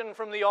destruction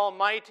from the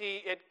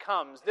Almighty it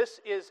comes. This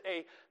is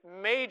a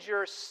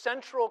major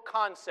central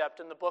concept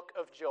in the book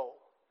of Joel.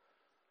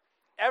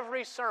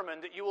 Every sermon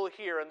that you will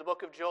hear in the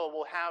book of Joel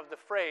will have the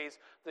phrase,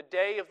 the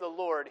day of the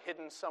Lord,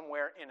 hidden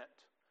somewhere in it.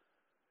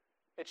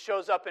 It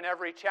shows up in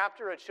every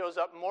chapter. It shows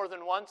up more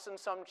than once in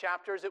some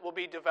chapters. It will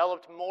be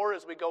developed more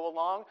as we go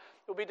along.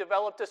 It will be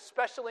developed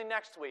especially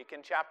next week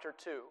in chapter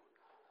 2.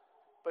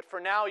 But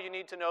for now, you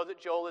need to know that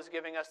Joel is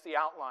giving us the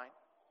outline.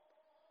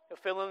 He'll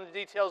fill in the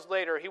details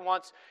later. He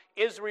wants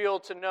Israel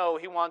to know.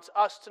 He wants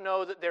us to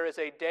know that there is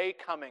a day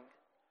coming.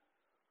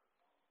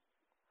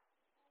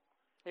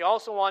 He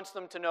also wants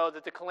them to know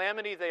that the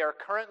calamity they are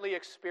currently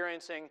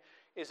experiencing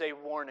is a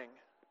warning.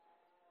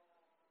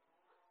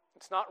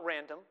 It's not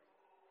random.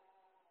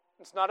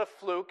 It's not a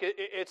fluke.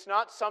 It's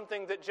not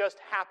something that just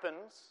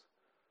happens.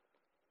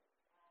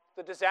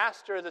 The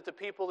disaster that the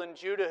people in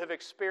Judah have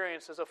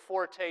experienced is a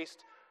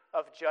foretaste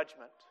of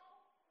judgment.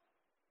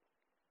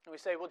 And we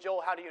say, well,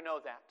 Joel, how do you know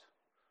that?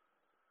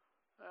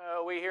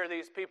 We hear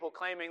these people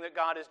claiming that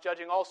God is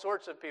judging all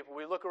sorts of people.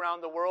 We look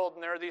around the world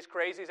and there are these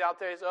crazies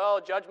out there. Say,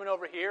 oh, judgment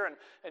over here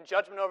and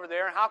judgment over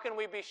there. How can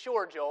we be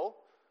sure, Joel,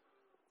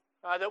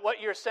 that what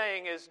you're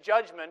saying is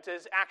judgment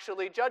is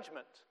actually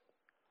judgment?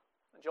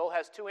 And Joel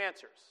has two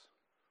answers.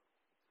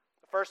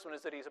 The first one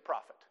is that he's a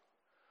prophet.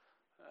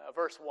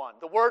 Verse 1.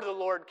 The word of the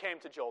Lord came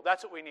to Joel.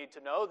 That's what we need to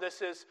know.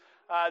 This is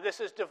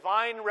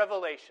divine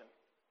revelation.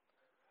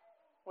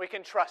 We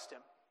can trust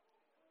him.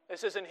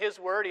 This isn't his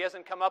word. He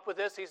hasn't come up with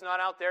this. He's not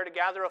out there to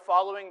gather a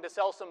following to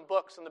sell some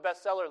books on the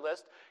bestseller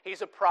list.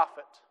 He's a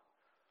prophet.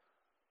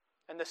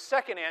 And the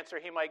second answer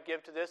he might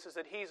give to this is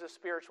that he's a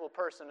spiritual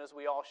person, as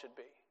we all should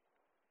be.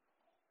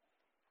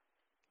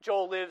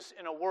 Joel lives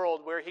in a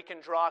world where he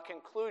can draw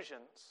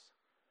conclusions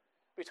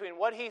between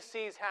what he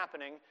sees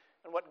happening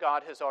and what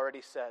God has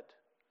already said.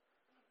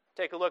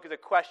 Take a look at the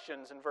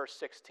questions in verse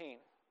 16.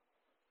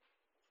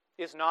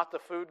 Is not the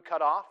food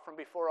cut off from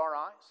before our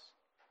eyes?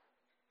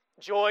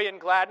 Joy and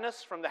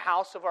gladness from the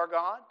house of our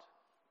God?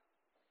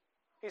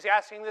 He's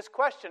asking this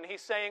question.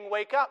 He's saying,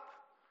 wake up.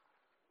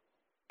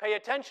 Pay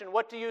attention.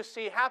 What do you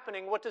see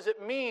happening? What does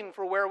it mean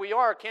for where we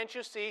are? Can't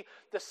you see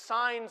the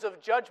signs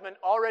of judgment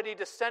already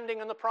descending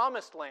in the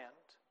promised land?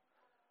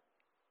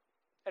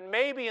 And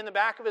maybe in the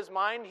back of his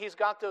mind, he's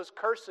got those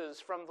curses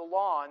from the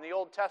law in the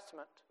Old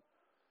Testament.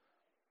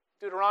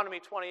 Deuteronomy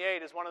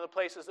 28 is one of the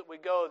places that we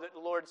go that the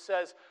Lord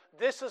says,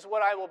 this is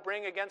what I will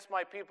bring against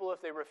my people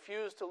if they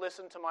refuse to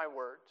listen to my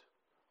word.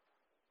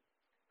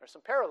 There's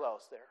some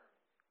parallels there.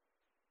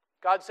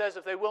 God says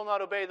if they will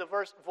not obey the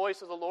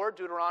voice of the Lord,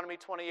 Deuteronomy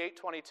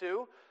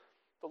 28:22,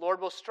 the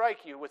Lord will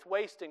strike you with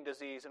wasting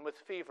disease and with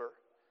fever,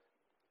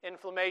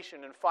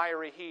 inflammation and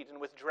fiery heat, and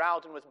with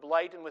drought and with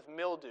blight and with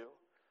mildew,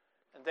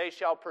 and they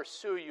shall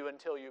pursue you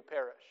until you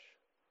perish.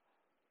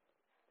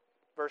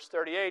 Verse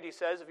 38, he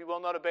says, if you will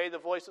not obey the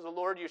voice of the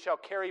Lord, you shall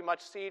carry much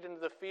seed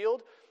into the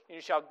field, and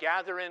you shall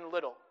gather in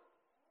little,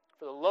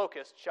 for the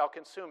locust shall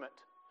consume it.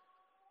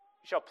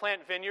 You shall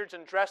plant vineyards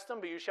and dress them,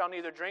 but you shall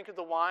neither drink of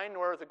the wine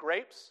nor of the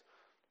grapes,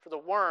 for the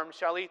worm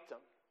shall eat them.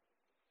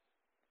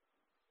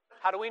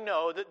 How do we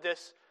know that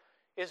this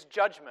is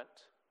judgment?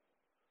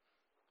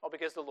 Well,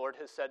 because the Lord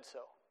has said so.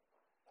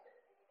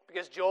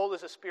 Because Joel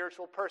is a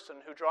spiritual person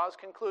who draws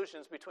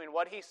conclusions between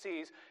what he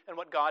sees and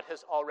what God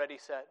has already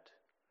said.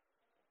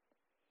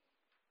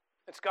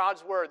 It's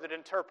God's word that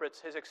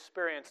interprets his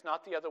experience,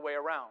 not the other way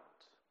around.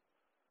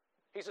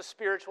 He's a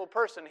spiritual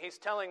person. He's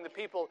telling the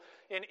people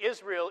in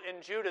Israel,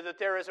 in Judah, that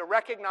there is a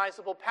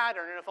recognizable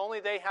pattern, and if only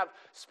they have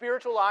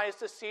spiritual eyes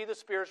to see the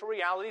spiritual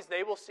realities,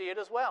 they will see it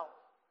as well.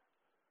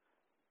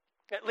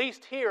 At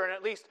least here, and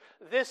at least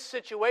this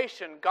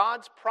situation,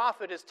 God's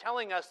prophet is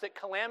telling us that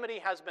calamity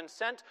has been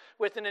sent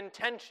with an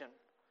intention.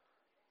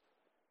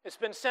 It's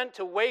been sent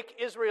to wake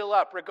Israel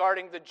up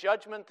regarding the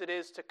judgment that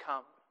is to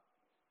come.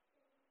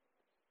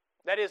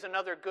 That is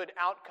another good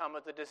outcome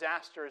of the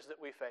disasters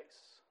that we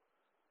face.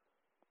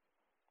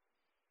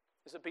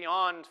 Is it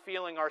beyond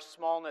feeling our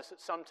smallness,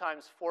 it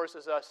sometimes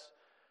forces us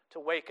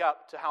to wake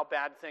up to how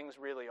bad things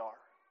really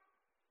are.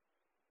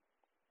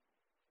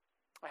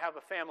 I have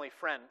a family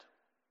friend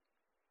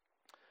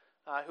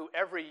who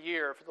every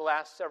year for the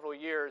last several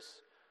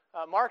years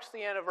marks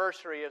the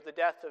anniversary of the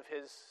death of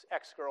his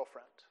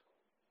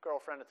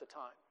girlfriend at the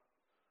time.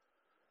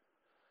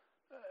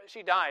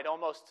 She died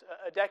almost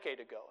a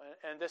decade ago,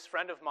 and this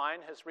friend of mine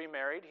has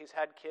remarried. He's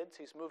had kids.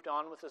 He's moved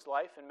on with his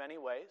life in many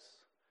ways.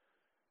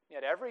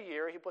 Yet every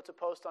year he puts a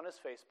post on his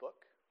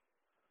Facebook.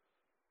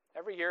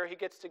 Every year he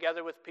gets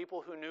together with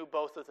people who knew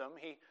both of them.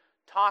 He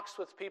talks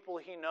with people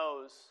he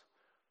knows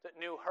that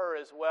knew her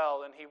as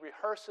well, and he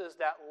rehearses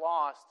that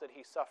loss that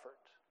he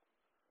suffered.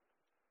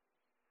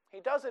 He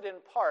does it in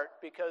part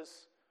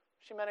because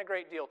she meant a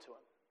great deal to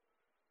him,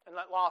 and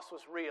that loss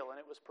was real and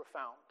it was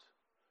profound.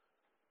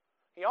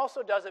 He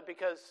also does it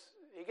because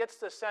he gets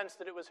the sense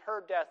that it was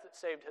her death that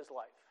saved his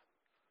life.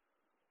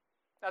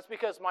 That's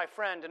because my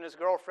friend and his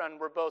girlfriend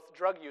were both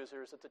drug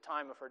users at the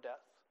time of her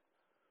death.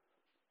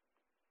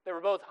 They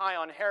were both high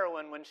on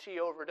heroin when she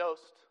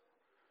overdosed,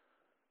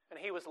 and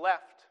he was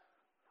left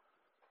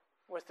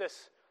with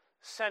this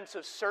sense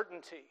of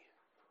certainty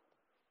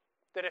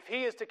that if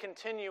he is to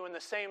continue in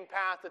the same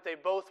path that they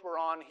both were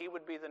on, he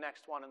would be the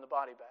next one in the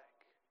body bag.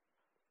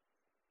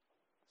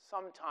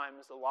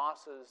 Sometimes the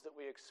losses that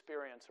we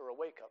experience are a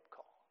wake-up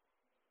call.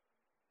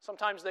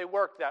 Sometimes they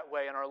work that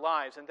way in our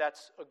lives, and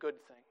that's a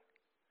good thing.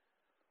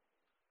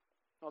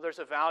 Well, there's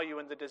a value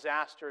in the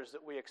disasters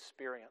that we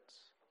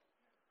experience.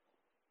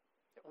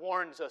 It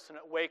warns us and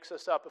it wakes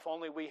us up if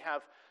only we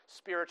have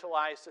spiritual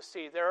eyes to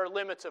see. There are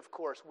limits, of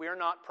course. We're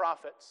not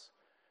prophets.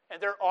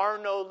 And there are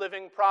no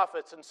living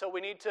prophets. And so we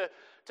need to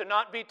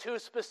not be too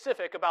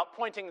specific about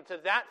pointing to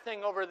that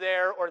thing over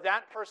there or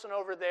that person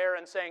over there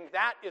and saying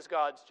that is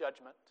God's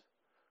judgment.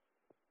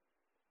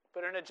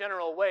 But in a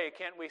general way,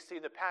 can't we see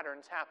the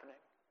patterns happening?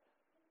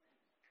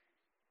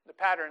 The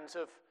patterns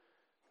of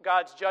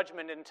God's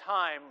judgment in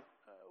time,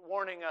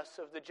 warning us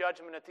of the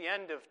judgment at the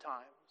end of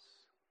times.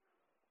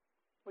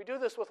 We do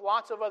this with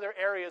lots of other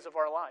areas of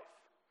our life.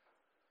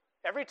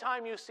 Every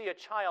time you see a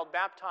child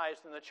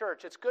baptized in the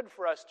church, it's good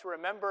for us to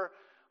remember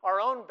our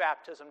own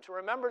baptism, to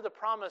remember the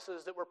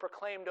promises that were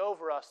proclaimed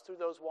over us through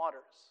those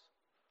waters.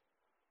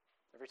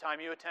 Every time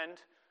you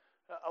attend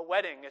a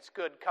wedding, it's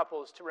good,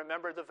 couples, to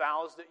remember the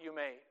vows that you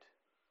made.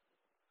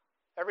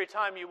 Every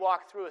time you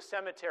walk through a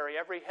cemetery,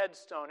 every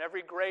headstone,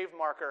 every grave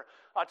marker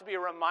ought to be a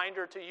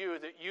reminder to you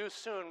that you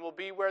soon will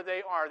be where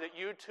they are, that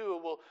you too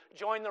will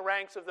join the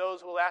ranks of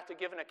those who will have to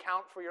give an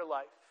account for your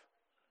life.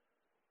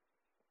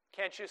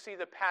 Can't you see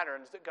the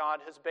patterns that God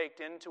has baked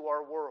into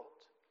our world?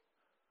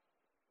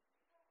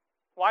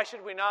 Why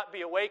should we not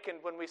be awakened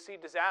when we see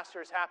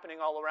disasters happening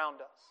all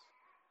around us?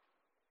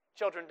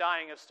 Children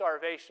dying of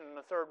starvation in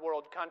a third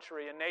world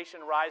country, a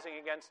nation rising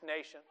against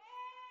nation,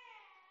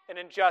 and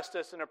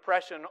injustice and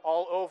oppression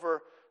all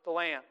over the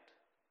land.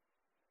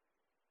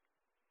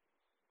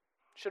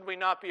 Should we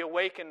not be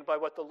awakened by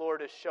what the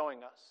Lord is showing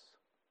us?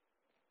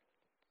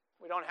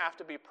 We don't have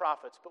to be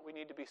prophets, but we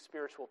need to be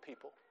spiritual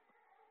people.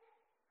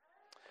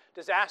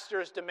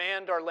 Disasters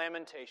demand our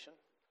lamentation.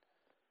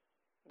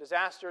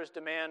 Disasters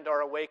demand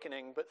our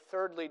awakening. But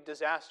thirdly,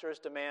 disasters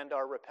demand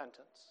our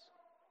repentance.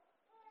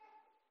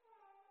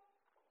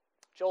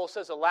 Joel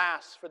says,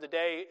 alas, for the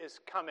day is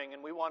coming,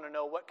 and we want to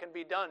know what can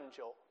be done,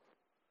 Joel.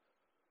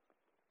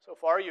 So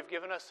far, you've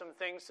given us some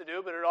things to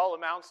do, but it all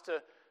amounts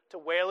to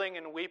wailing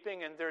and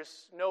weeping, and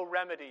there's no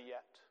remedy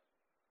yet.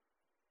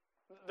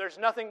 There's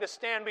nothing to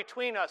stand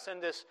between us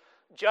and this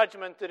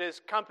judgment that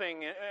is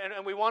coming,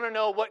 and we want to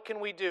know, what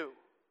can we do?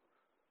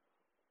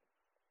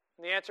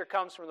 And the answer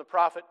comes from the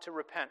prophet: to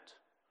repent,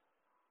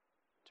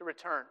 to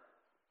return,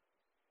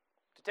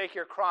 to take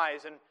your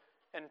cries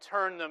and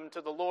turn them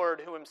to the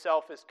Lord who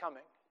himself is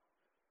coming.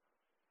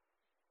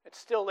 It's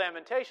still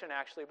lamentation,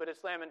 actually, but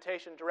it's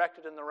lamentation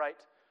directed in the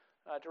right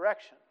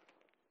direction.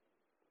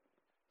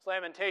 It's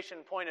lamentation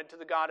pointed to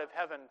the God of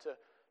heaven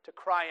to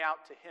cry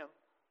out to him.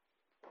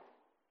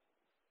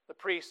 The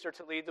priests are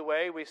to lead the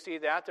way. We see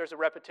that. There's a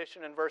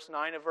repetition in verse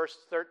 9 of verse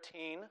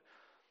 13. It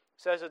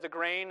says that the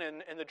grain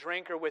and the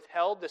drink are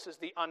withheld. This is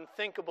the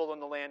unthinkable in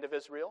the land of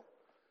Israel.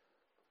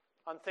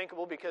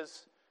 Unthinkable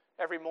because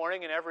every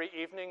morning and every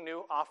evening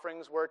new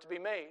offerings were to be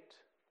made.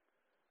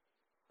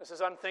 This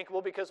is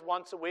unthinkable because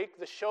once a week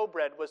the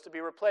showbread was to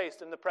be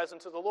replaced in the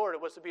presence of the Lord.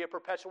 It was to be a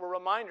perpetual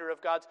reminder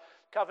of God's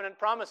covenant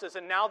promises.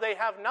 And now they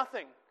have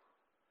nothing.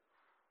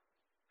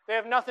 They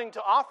have nothing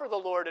to offer the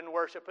Lord in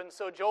worship. And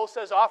so Joel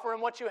says, offer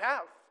him what you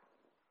have.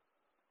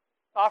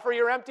 Offer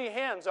your empty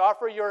hands.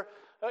 Offer your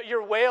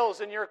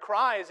wails and your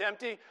cries.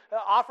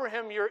 Offer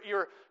him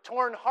your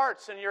torn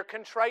hearts and your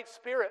contrite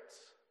spirits.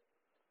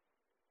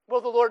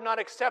 Will the Lord not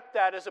accept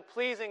that as a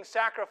pleasing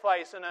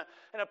sacrifice and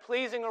a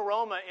pleasing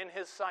aroma in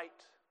his sight?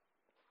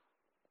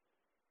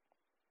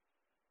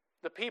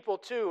 The people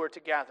too are to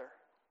gather.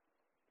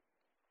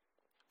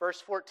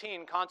 Verse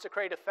 14,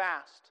 consecrate a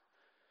fast.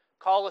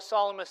 Call a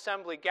solemn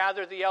assembly.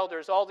 Gather the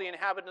elders, all the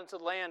inhabitants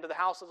of the land, to the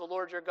house of the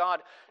Lord your God,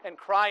 and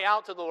cry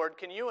out to the Lord.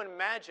 Can you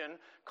imagine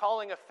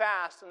calling a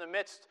fast in the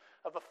midst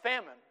of a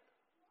famine?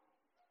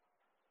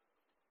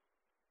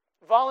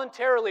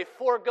 Voluntarily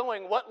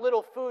foregoing what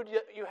little food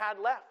you had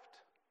left.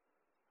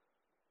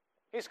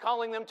 He's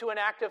calling them to an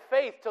act of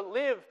faith, to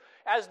live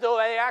as though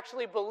they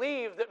actually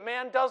believe that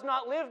man does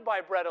not live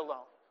by bread alone.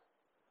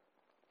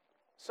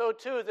 So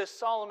too, this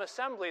solemn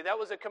assembly, that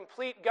was a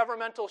complete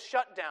governmental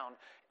shutdown.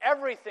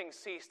 Everything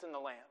ceased in the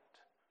land.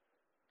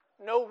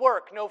 No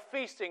work, no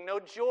feasting, no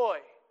joy,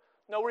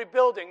 no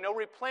rebuilding, no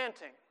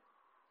replanting.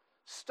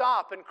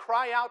 Stop and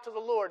cry out to the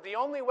Lord. The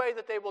only way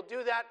that they will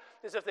do that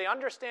is if they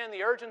understand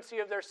the urgency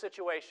of their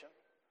situation.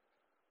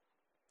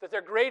 That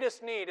their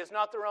greatest need is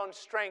not their own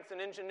strength and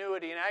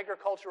ingenuity and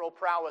agricultural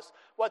prowess.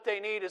 What they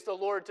need is the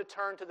Lord to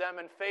turn to them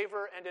in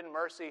favor and in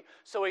mercy.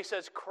 So he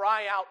says,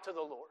 cry out to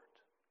the Lord.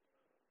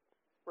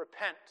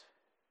 Repent.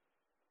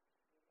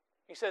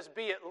 He says,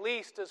 be at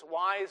least as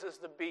wise as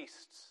the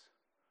beasts.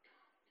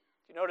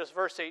 You notice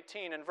verse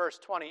 18 and verse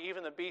 20,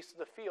 even the beasts of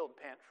the field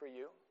pant for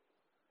you.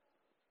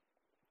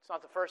 It's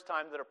not the first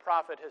time that a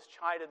prophet has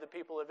chided the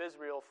people of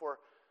Israel for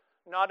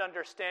not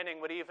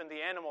understanding what even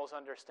the animals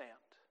understand.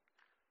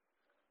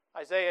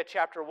 Isaiah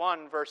chapter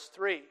 1, verse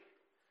 3.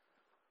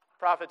 The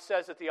prophet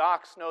says that the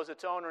ox knows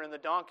its owner and the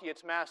donkey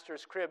its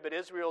master's crib, but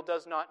Israel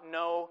does not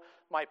know,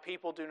 my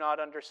people do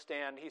not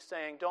understand. He's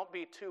saying, don't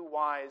be too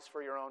wise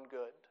for your own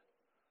good.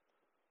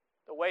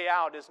 The way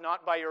out is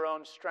not by your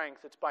own strength,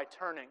 it's by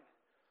turning.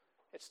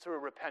 It's through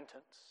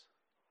repentance.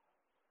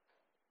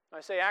 I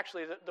say,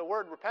 actually, the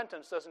word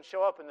repentance doesn't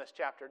show up in this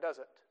chapter, does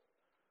it?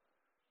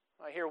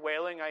 I hear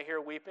wailing, I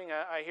hear weeping,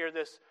 I hear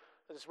this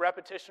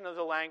repetition of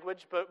the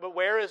language, but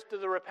where is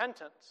the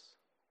repentance?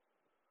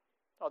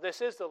 Oh, this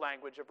is the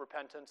language of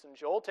repentance in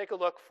Joel. Take a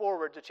look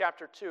forward to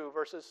chapter 2,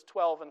 verses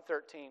 12 and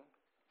 13.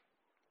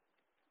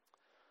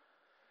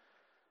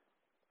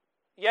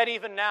 Yet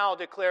even now,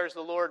 declares the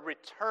Lord,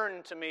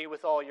 return to me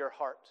with all your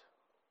heart.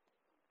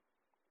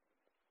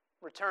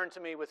 Return to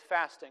me with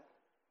fasting,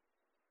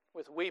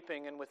 with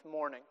weeping and with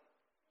mourning,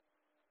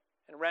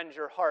 and rend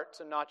your hearts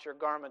and not your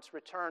garments.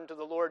 Return to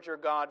the Lord your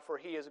God, for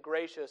he is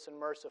gracious and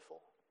merciful.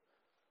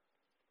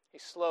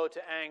 He's slow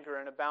to anger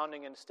and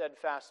abounding in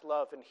steadfast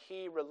love, and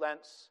he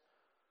relents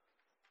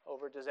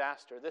over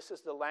disaster. This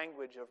is the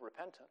language of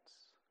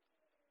repentance.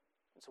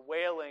 It's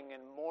wailing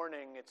and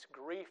mourning. It's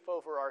grief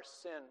over our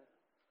sin.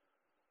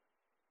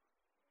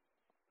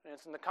 And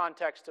it's in the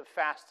context of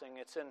fasting.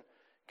 It's in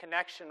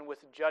connection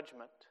with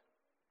judgment.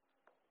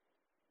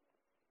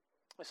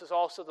 This is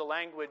also the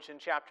language in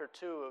chapter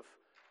 2 of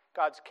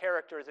God's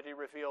character that he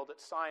revealed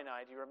at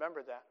Sinai. Do you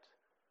remember that?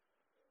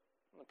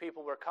 The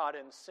people were caught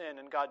in sin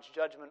and God's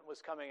judgment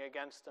was coming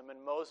against them,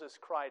 and Moses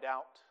cried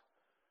out.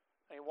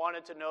 And he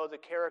wanted to know the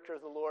character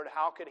of the Lord.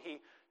 How could he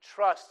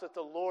trust that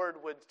the Lord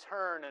would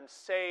turn and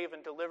save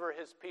and deliver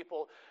his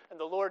people? And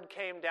the Lord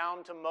came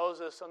down to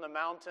Moses on the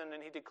mountain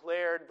and he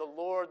declared, the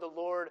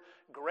Lord,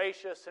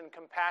 gracious and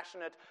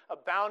compassionate,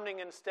 abounding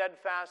in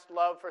steadfast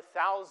love for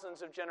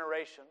thousands of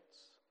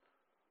generations,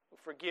 who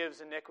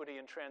forgives iniquity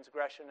and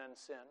transgression and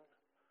sin.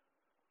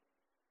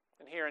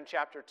 And here in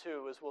chapter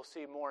 2, as we'll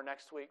see more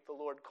next week, the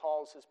Lord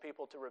calls his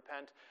people to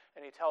repent,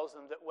 and he tells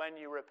them that when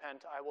you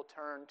repent, I will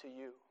turn to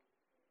you.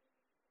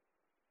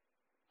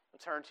 I'll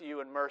turn to you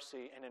in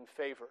mercy and in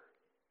favor.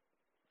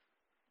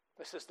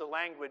 This is the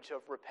language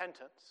of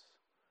repentance.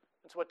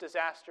 It's what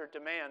disaster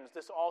demands.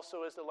 This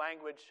also is the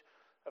language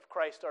of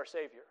Christ our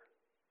Savior,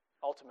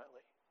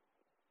 ultimately.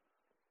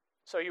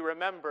 So you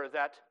remember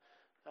that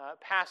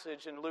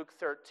passage in Luke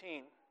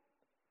 13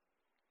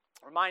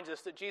 reminds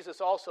us that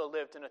Jesus also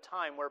lived in a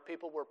time where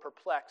people were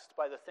perplexed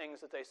by the things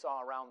that they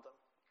saw around them.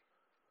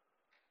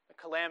 The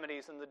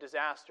calamities and the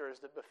disasters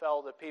that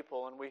befell the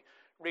people. And we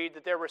read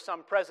that there were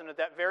some present at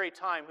that very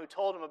time who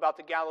told him about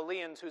the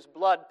Galileans whose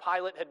blood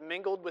Pilate had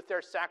mingled with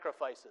their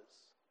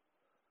sacrifices.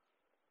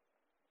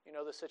 You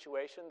know the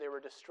situation? They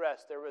were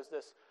distressed. There was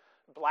this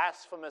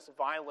blasphemous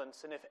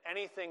violence, and if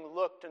anything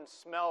looked and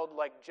smelled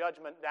like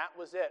judgment, that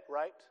was it,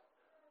 right?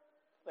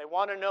 They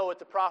want to know what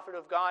the prophet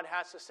of God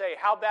has to say.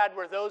 How bad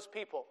were those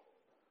people?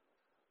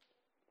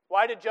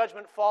 Why did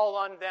judgment fall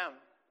on them?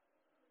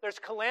 There's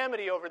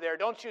calamity over there.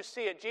 Don't you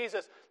see it?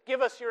 Jesus,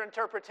 give us your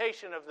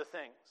interpretation of the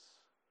things.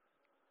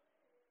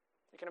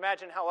 You can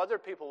imagine how other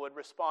people would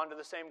respond to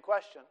the same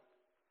question.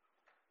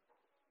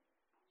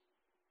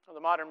 Well, the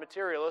modern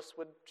materialists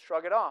would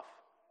shrug it off.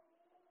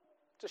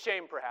 It's a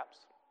shame, perhaps.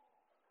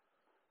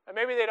 And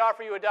maybe they'd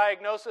offer you a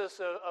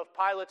diagnosis of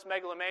Pilate's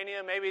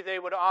megalomania. Maybe they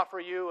would offer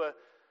you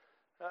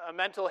a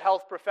mental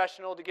health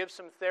professional to give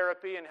some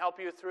therapy and help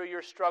you through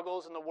your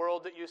struggles in the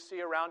world that you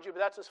see around you, but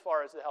that's as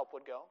far as the help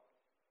would go.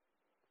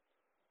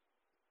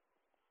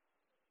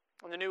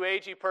 And the new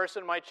agey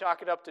person might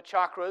chalk it up to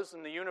chakras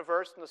and the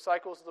universe and the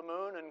cycles of the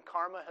moon, and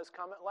karma has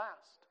come at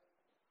last.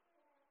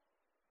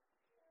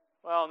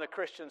 Well, and the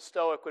Christian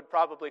Stoic would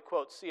probably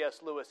quote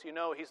C.S. Lewis, you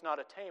know, he's not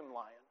a tame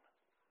lion.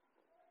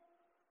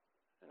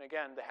 And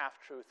again, the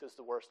half-truth is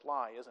the worst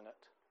lie, isn't it?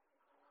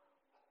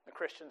 The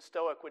Christian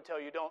Stoic would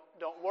tell you,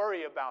 don't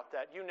worry about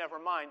that. You never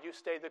mind. You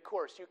stay the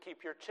course. You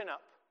keep your chin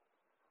up.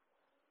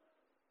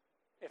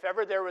 If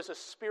ever there was a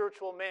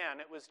spiritual man,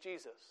 it was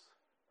Jesus.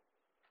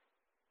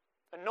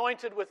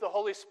 Anointed with the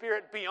Holy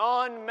Spirit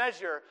beyond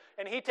measure,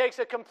 and he takes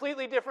a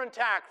completely different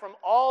tack from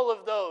all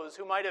of those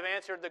who might have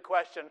answered the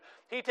question.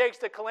 He takes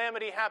the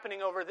calamity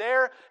happening over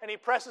there, and he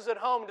presses it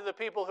home to the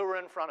people who were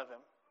in front of him.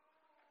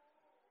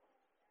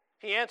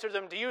 He answered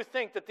them, do you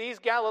think that these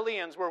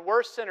Galileans were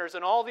worse sinners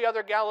than all the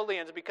other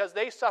Galileans because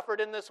they suffered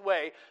in this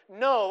way?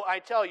 No, I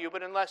tell you,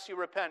 but unless you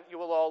repent, you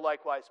will all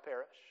likewise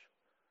perish.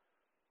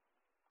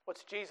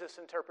 What's Jesus'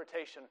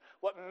 interpretation?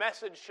 What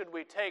message should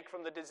we take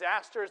from the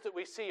disasters that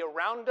we see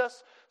around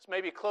us? It's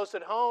maybe close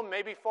at home,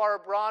 maybe far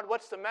abroad.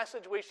 What's the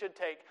message we should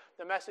take?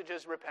 The message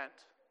is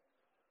repent.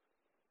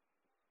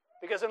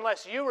 Because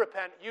unless you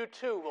repent, you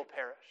too will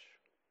perish.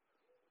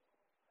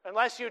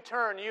 Unless you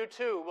turn, you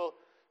too will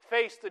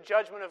face the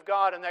judgment of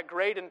God and that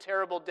great and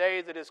terrible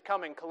day that is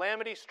coming.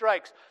 Calamity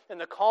strikes and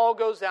the call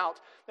goes out,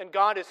 and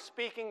God is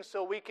speaking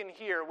so we can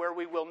hear, where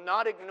we will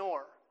not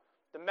ignore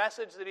the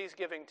message that He's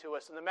giving to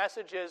us. And the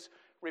message is,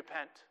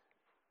 repent.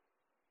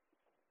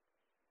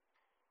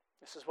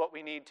 This is what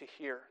we need to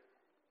hear.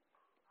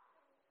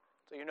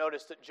 So you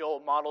notice that Joel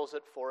models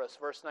it for us.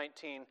 Verse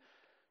 19,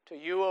 to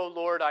you, O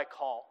Lord, I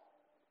call.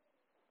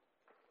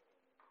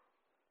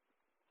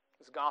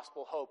 There's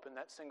gospel hope in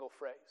that single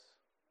phrase.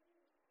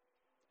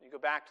 You go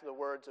back to the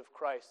words of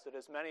Christ, that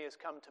as many as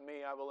come to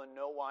me, I will in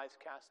no wise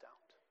cast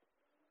out.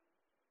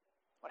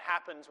 What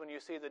happens when you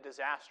see the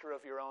disaster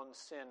of your own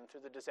sin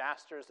through the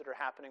disasters that are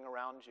happening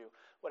around you?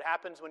 What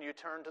happens when you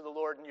turn to the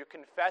Lord and you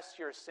confess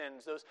your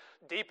sins, those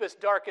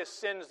deepest, darkest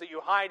sins that you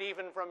hide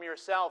even from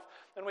yourself?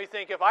 And we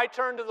think, if I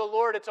turn to the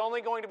Lord, it's only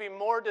going to be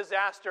more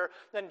disaster.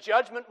 Then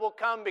judgment will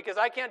come because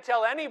I can't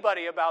tell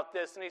anybody about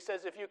this. And He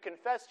says, if you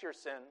confess your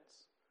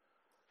sins,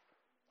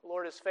 the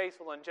Lord is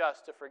faithful and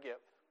just to forgive.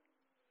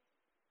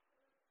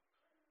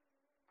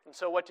 And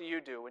so what do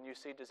you do when you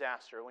see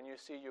disaster, when you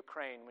see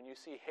Ukraine, when you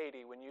see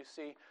Haiti, when you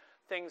see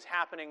things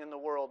happening in the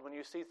world, when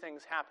you see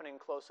things happening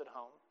close at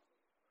home?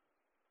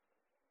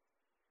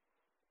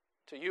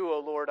 To you, O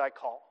Lord, I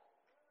call.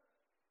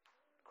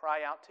 Cry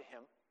out to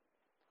Him.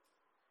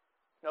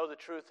 Know the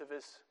truth of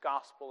His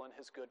gospel and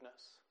His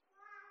goodness.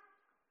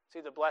 See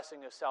the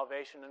blessing of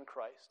salvation in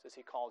Christ as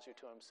He calls you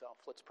to Himself.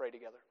 Let's pray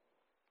together.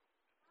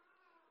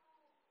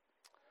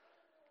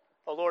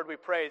 O Lord, we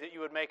pray that you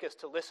would make us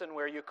to listen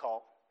where you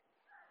call.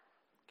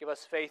 Give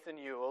us faith in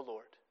you, O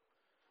Lord,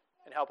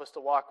 and help us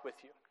to walk with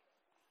you.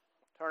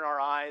 Turn our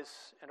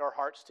eyes and our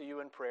hearts to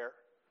you in prayer.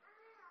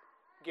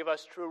 Give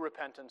us true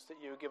repentance, that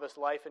you give us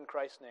life in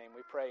Christ's name.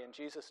 We pray in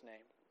Jesus'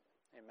 name.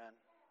 Amen.